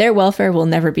 their welfare will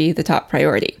never be the top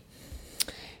priority.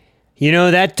 You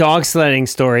know, that dog sledding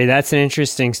story, that's an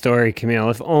interesting story, Camille.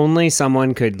 If only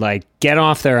someone could get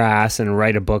off their ass and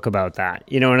write a book about that.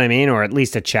 You know what I mean? Or at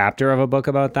least a chapter of a book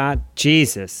about that.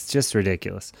 Jesus, just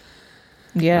ridiculous.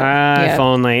 Yeah. If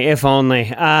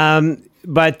only.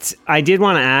 But I did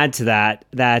want to add to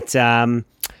that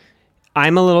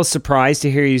I'm a little surprised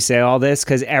to hear you say all this,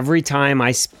 because every time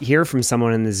I hear from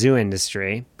someone in the zoo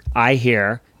industry, I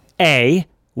hear, A,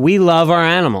 we love our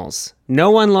animals.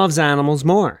 No one loves animals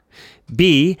more.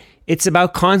 B, it's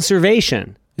about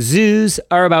conservation. Zoos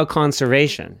are about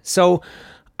conservation. So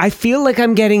I feel like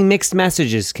I'm getting mixed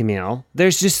messages, Camille.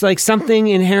 There's just something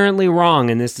inherently wrong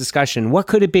in this discussion. What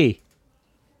could it be?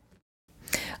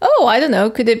 Oh, I don't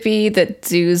know. Could it be that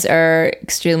zoos are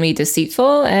extremely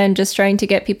deceitful and just trying to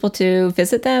get people to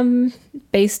visit them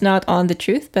based not on the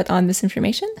truth, but on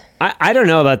misinformation? I don't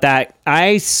know about that.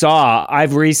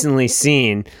 I've recently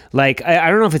seen, I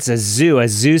don't know if it's a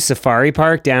zoo safari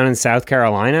park down in South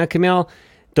Carolina, Camille.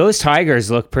 Those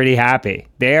tigers look pretty happy.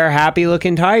 They are happy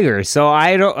looking tigers. So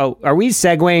are we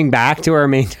segueing back to our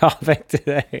main topic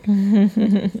today?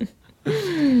 All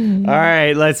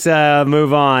right, let's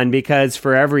move on, because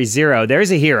for every zero,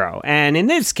 there's a hero. And in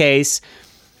this case,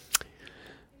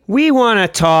 we want to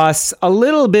toss a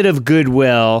little bit of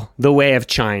goodwill the way of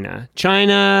China.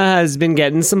 China has been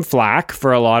getting some flack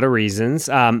for a lot of reasons.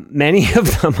 Many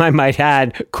of them, I might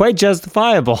add, quite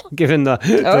justifiable, given the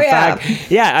fact.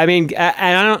 Yeah, I mean,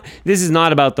 and this is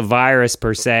not about the virus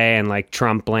per se and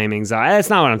Trump blaming. That's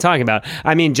not what I'm talking about.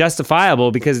 I mean,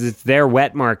 justifiable because it's their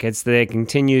wet markets that they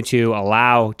continue to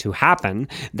allow to happen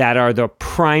that are the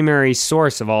primary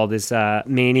source of all this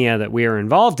mania that we are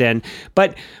involved in.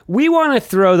 But we want to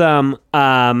throw them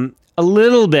a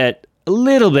little bit.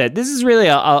 This is really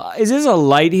is this a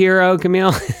light hero,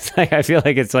 Camille? I feel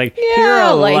like it's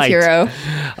hero light hero.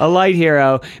 A light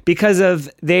hero,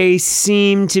 because they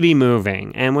seem to be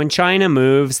moving. And when China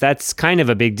moves, that's kind of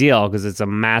a big deal because it's a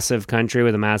massive country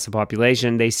with a massive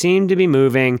population. They seem to be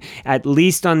moving, at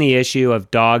least on the issue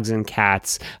of dogs and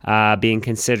cats being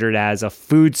considered as a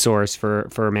food source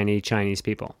for many Chinese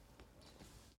people.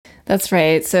 That's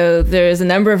right. So there's a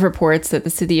number of reports that the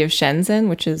city of Shenzhen,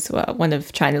 which is one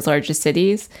of China's largest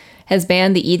cities, has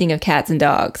banned the eating of cats and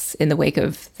dogs in the wake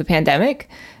of the pandemic,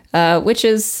 which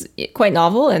is quite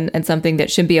novel and something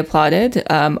that should be applauded.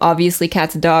 Obviously,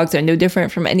 cats and dogs are no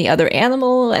different from any other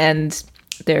animal, and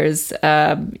there's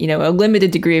a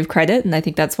limited degree of credit, and I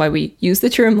think that's why we use the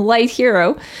term light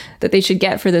hero that they should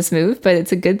get for this move, but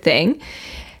it's a good thing.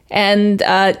 And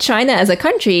China as a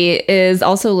country is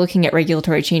also looking at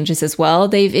regulatory changes as well.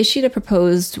 They've issued a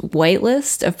proposed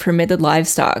whitelist of permitted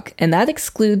livestock, and that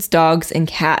excludes dogs and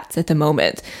cats at the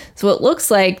moment. So it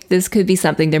looks like this could be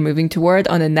something they're moving toward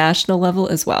on a national level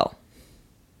as well.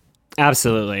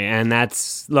 Absolutely. And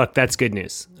that's good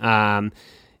news.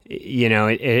 You know,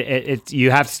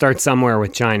 you have to start somewhere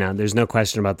with China. There's no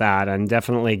question about that. And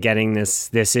definitely getting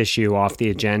this issue off the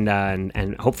agenda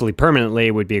and hopefully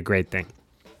permanently would be a great thing.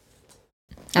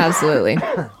 Absolutely.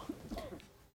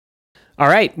 All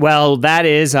right. Well, that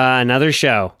is another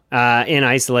show in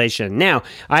isolation. Now,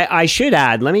 I should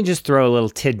add, let me just throw a little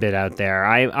tidbit out there.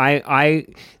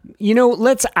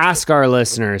 Let's ask our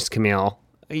listeners, Camille.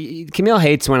 Camille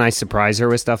hates when I surprise her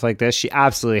with stuff like this. She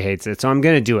absolutely hates it. So I'm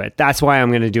going to do it. That's why I'm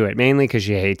going to do it, mainly because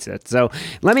she hates it. So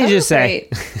let me just say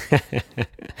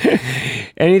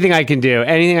anything I can do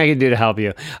to help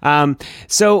you.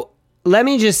 So let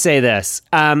me just say this.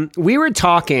 We were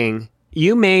talking.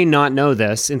 You may not know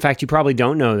this. In fact, you probably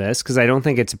don't know this because I don't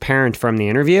think it's apparent from the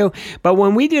interview. But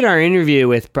when we did our interview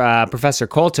with Professor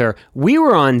Coulter, we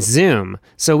were on Zoom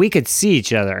so we could see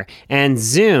each other. And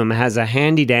Zoom has a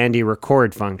handy-dandy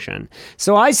record function.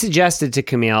 So I suggested to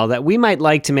Camille that we might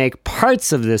like to make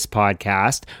parts of this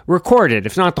podcast recorded,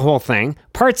 if not the whole thing,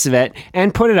 parts of it,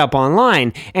 and put it up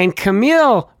online. And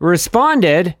Camille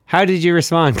responded. How did you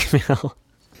respond, Camille?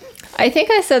 I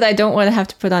think I said I don't want to have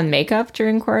to put on makeup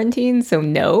during quarantine, so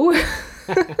no.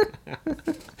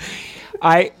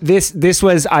 I just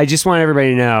want everybody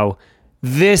to know,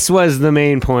 this was the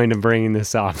main point of bringing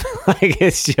this up.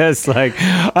 It's just like,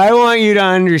 I want you to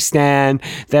understand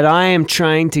that I am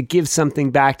trying to give something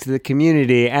back to the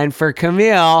community, and for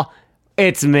Camille,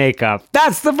 it's makeup.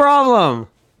 That's the problem.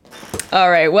 All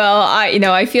right. Well,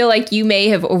 I feel like you may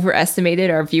have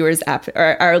overestimated our viewers'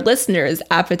 our listeners'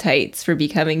 appetites for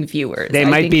becoming viewers. They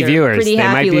might be viewers. Pretty they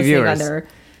happy might be listening viewers. on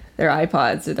their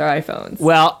iPods or their iPhones.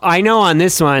 Well, I know on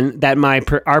this one that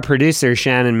our producer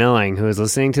Shannon Milling, who is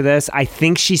listening to this, I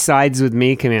think she sides with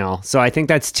me, Camille. So I think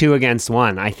that's 2 against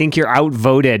 1. I think you're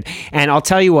outvoted. And I'll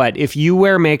tell you what: if you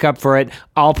wear makeup for it,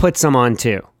 I'll put some on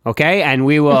too. Okay, and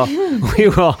we will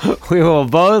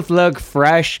both look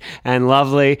fresh and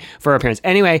lovely for appearance.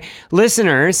 Anyway,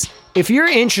 listeners, if you're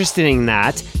interested in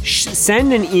that,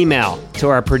 send an email to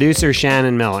our producer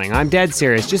Shannon Milling. I'm dead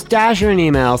serious. Just dash her an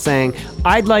email saying,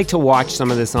 I'd like to watch some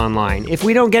of this online. If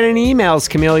we don't get any emails,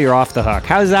 Camille, you're off the hook.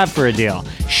 How's that for a deal?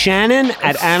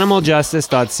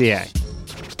 Shannon@animaljustice.ca.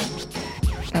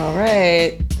 All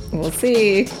right, we'll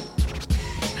see.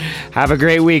 Have a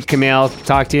great week, Camille.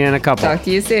 Talk to you in a couple. Talk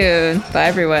to you soon. Bye,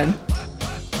 everyone.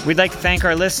 We'd like to thank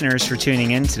our listeners for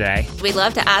tuning in today. We'd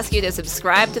love to ask you to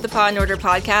subscribe to the Paw and Order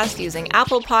podcast using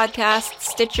Apple Podcasts,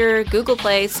 Stitcher, Google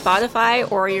Play,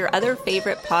 Spotify, or your other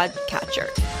favorite podcatcher.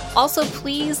 Also,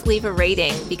 please leave a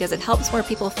rating because it helps more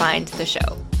people find the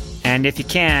show. And if you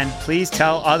can, please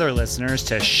tell other listeners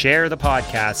to share the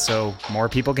podcast so more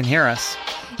people can hear us.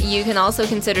 You can also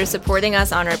consider supporting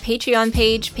us on our Patreon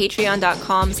page,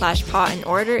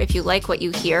 patreon.com/pawandorder, if you like what you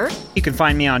hear. You can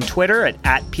find me on Twitter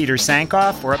at Peter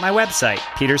Sankoff or at my website,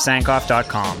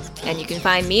 petersankoff.com. And you can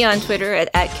find me on Twitter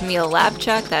at Camille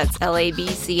Labchuk, that's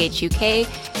LABCHUK.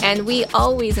 And we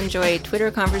always enjoy Twitter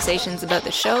conversations about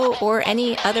the show or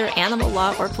any other animal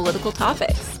law or political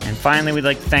topics. And finally, we'd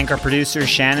like to thank our producer,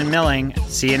 Shannon Milling.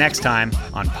 See you next time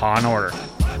on Paw and Order.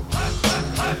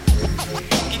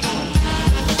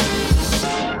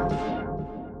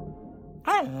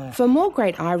 For more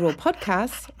great iRaw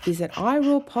podcasts, visit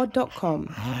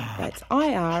irawpod.com. That's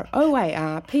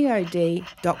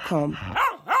IROARPOD.com.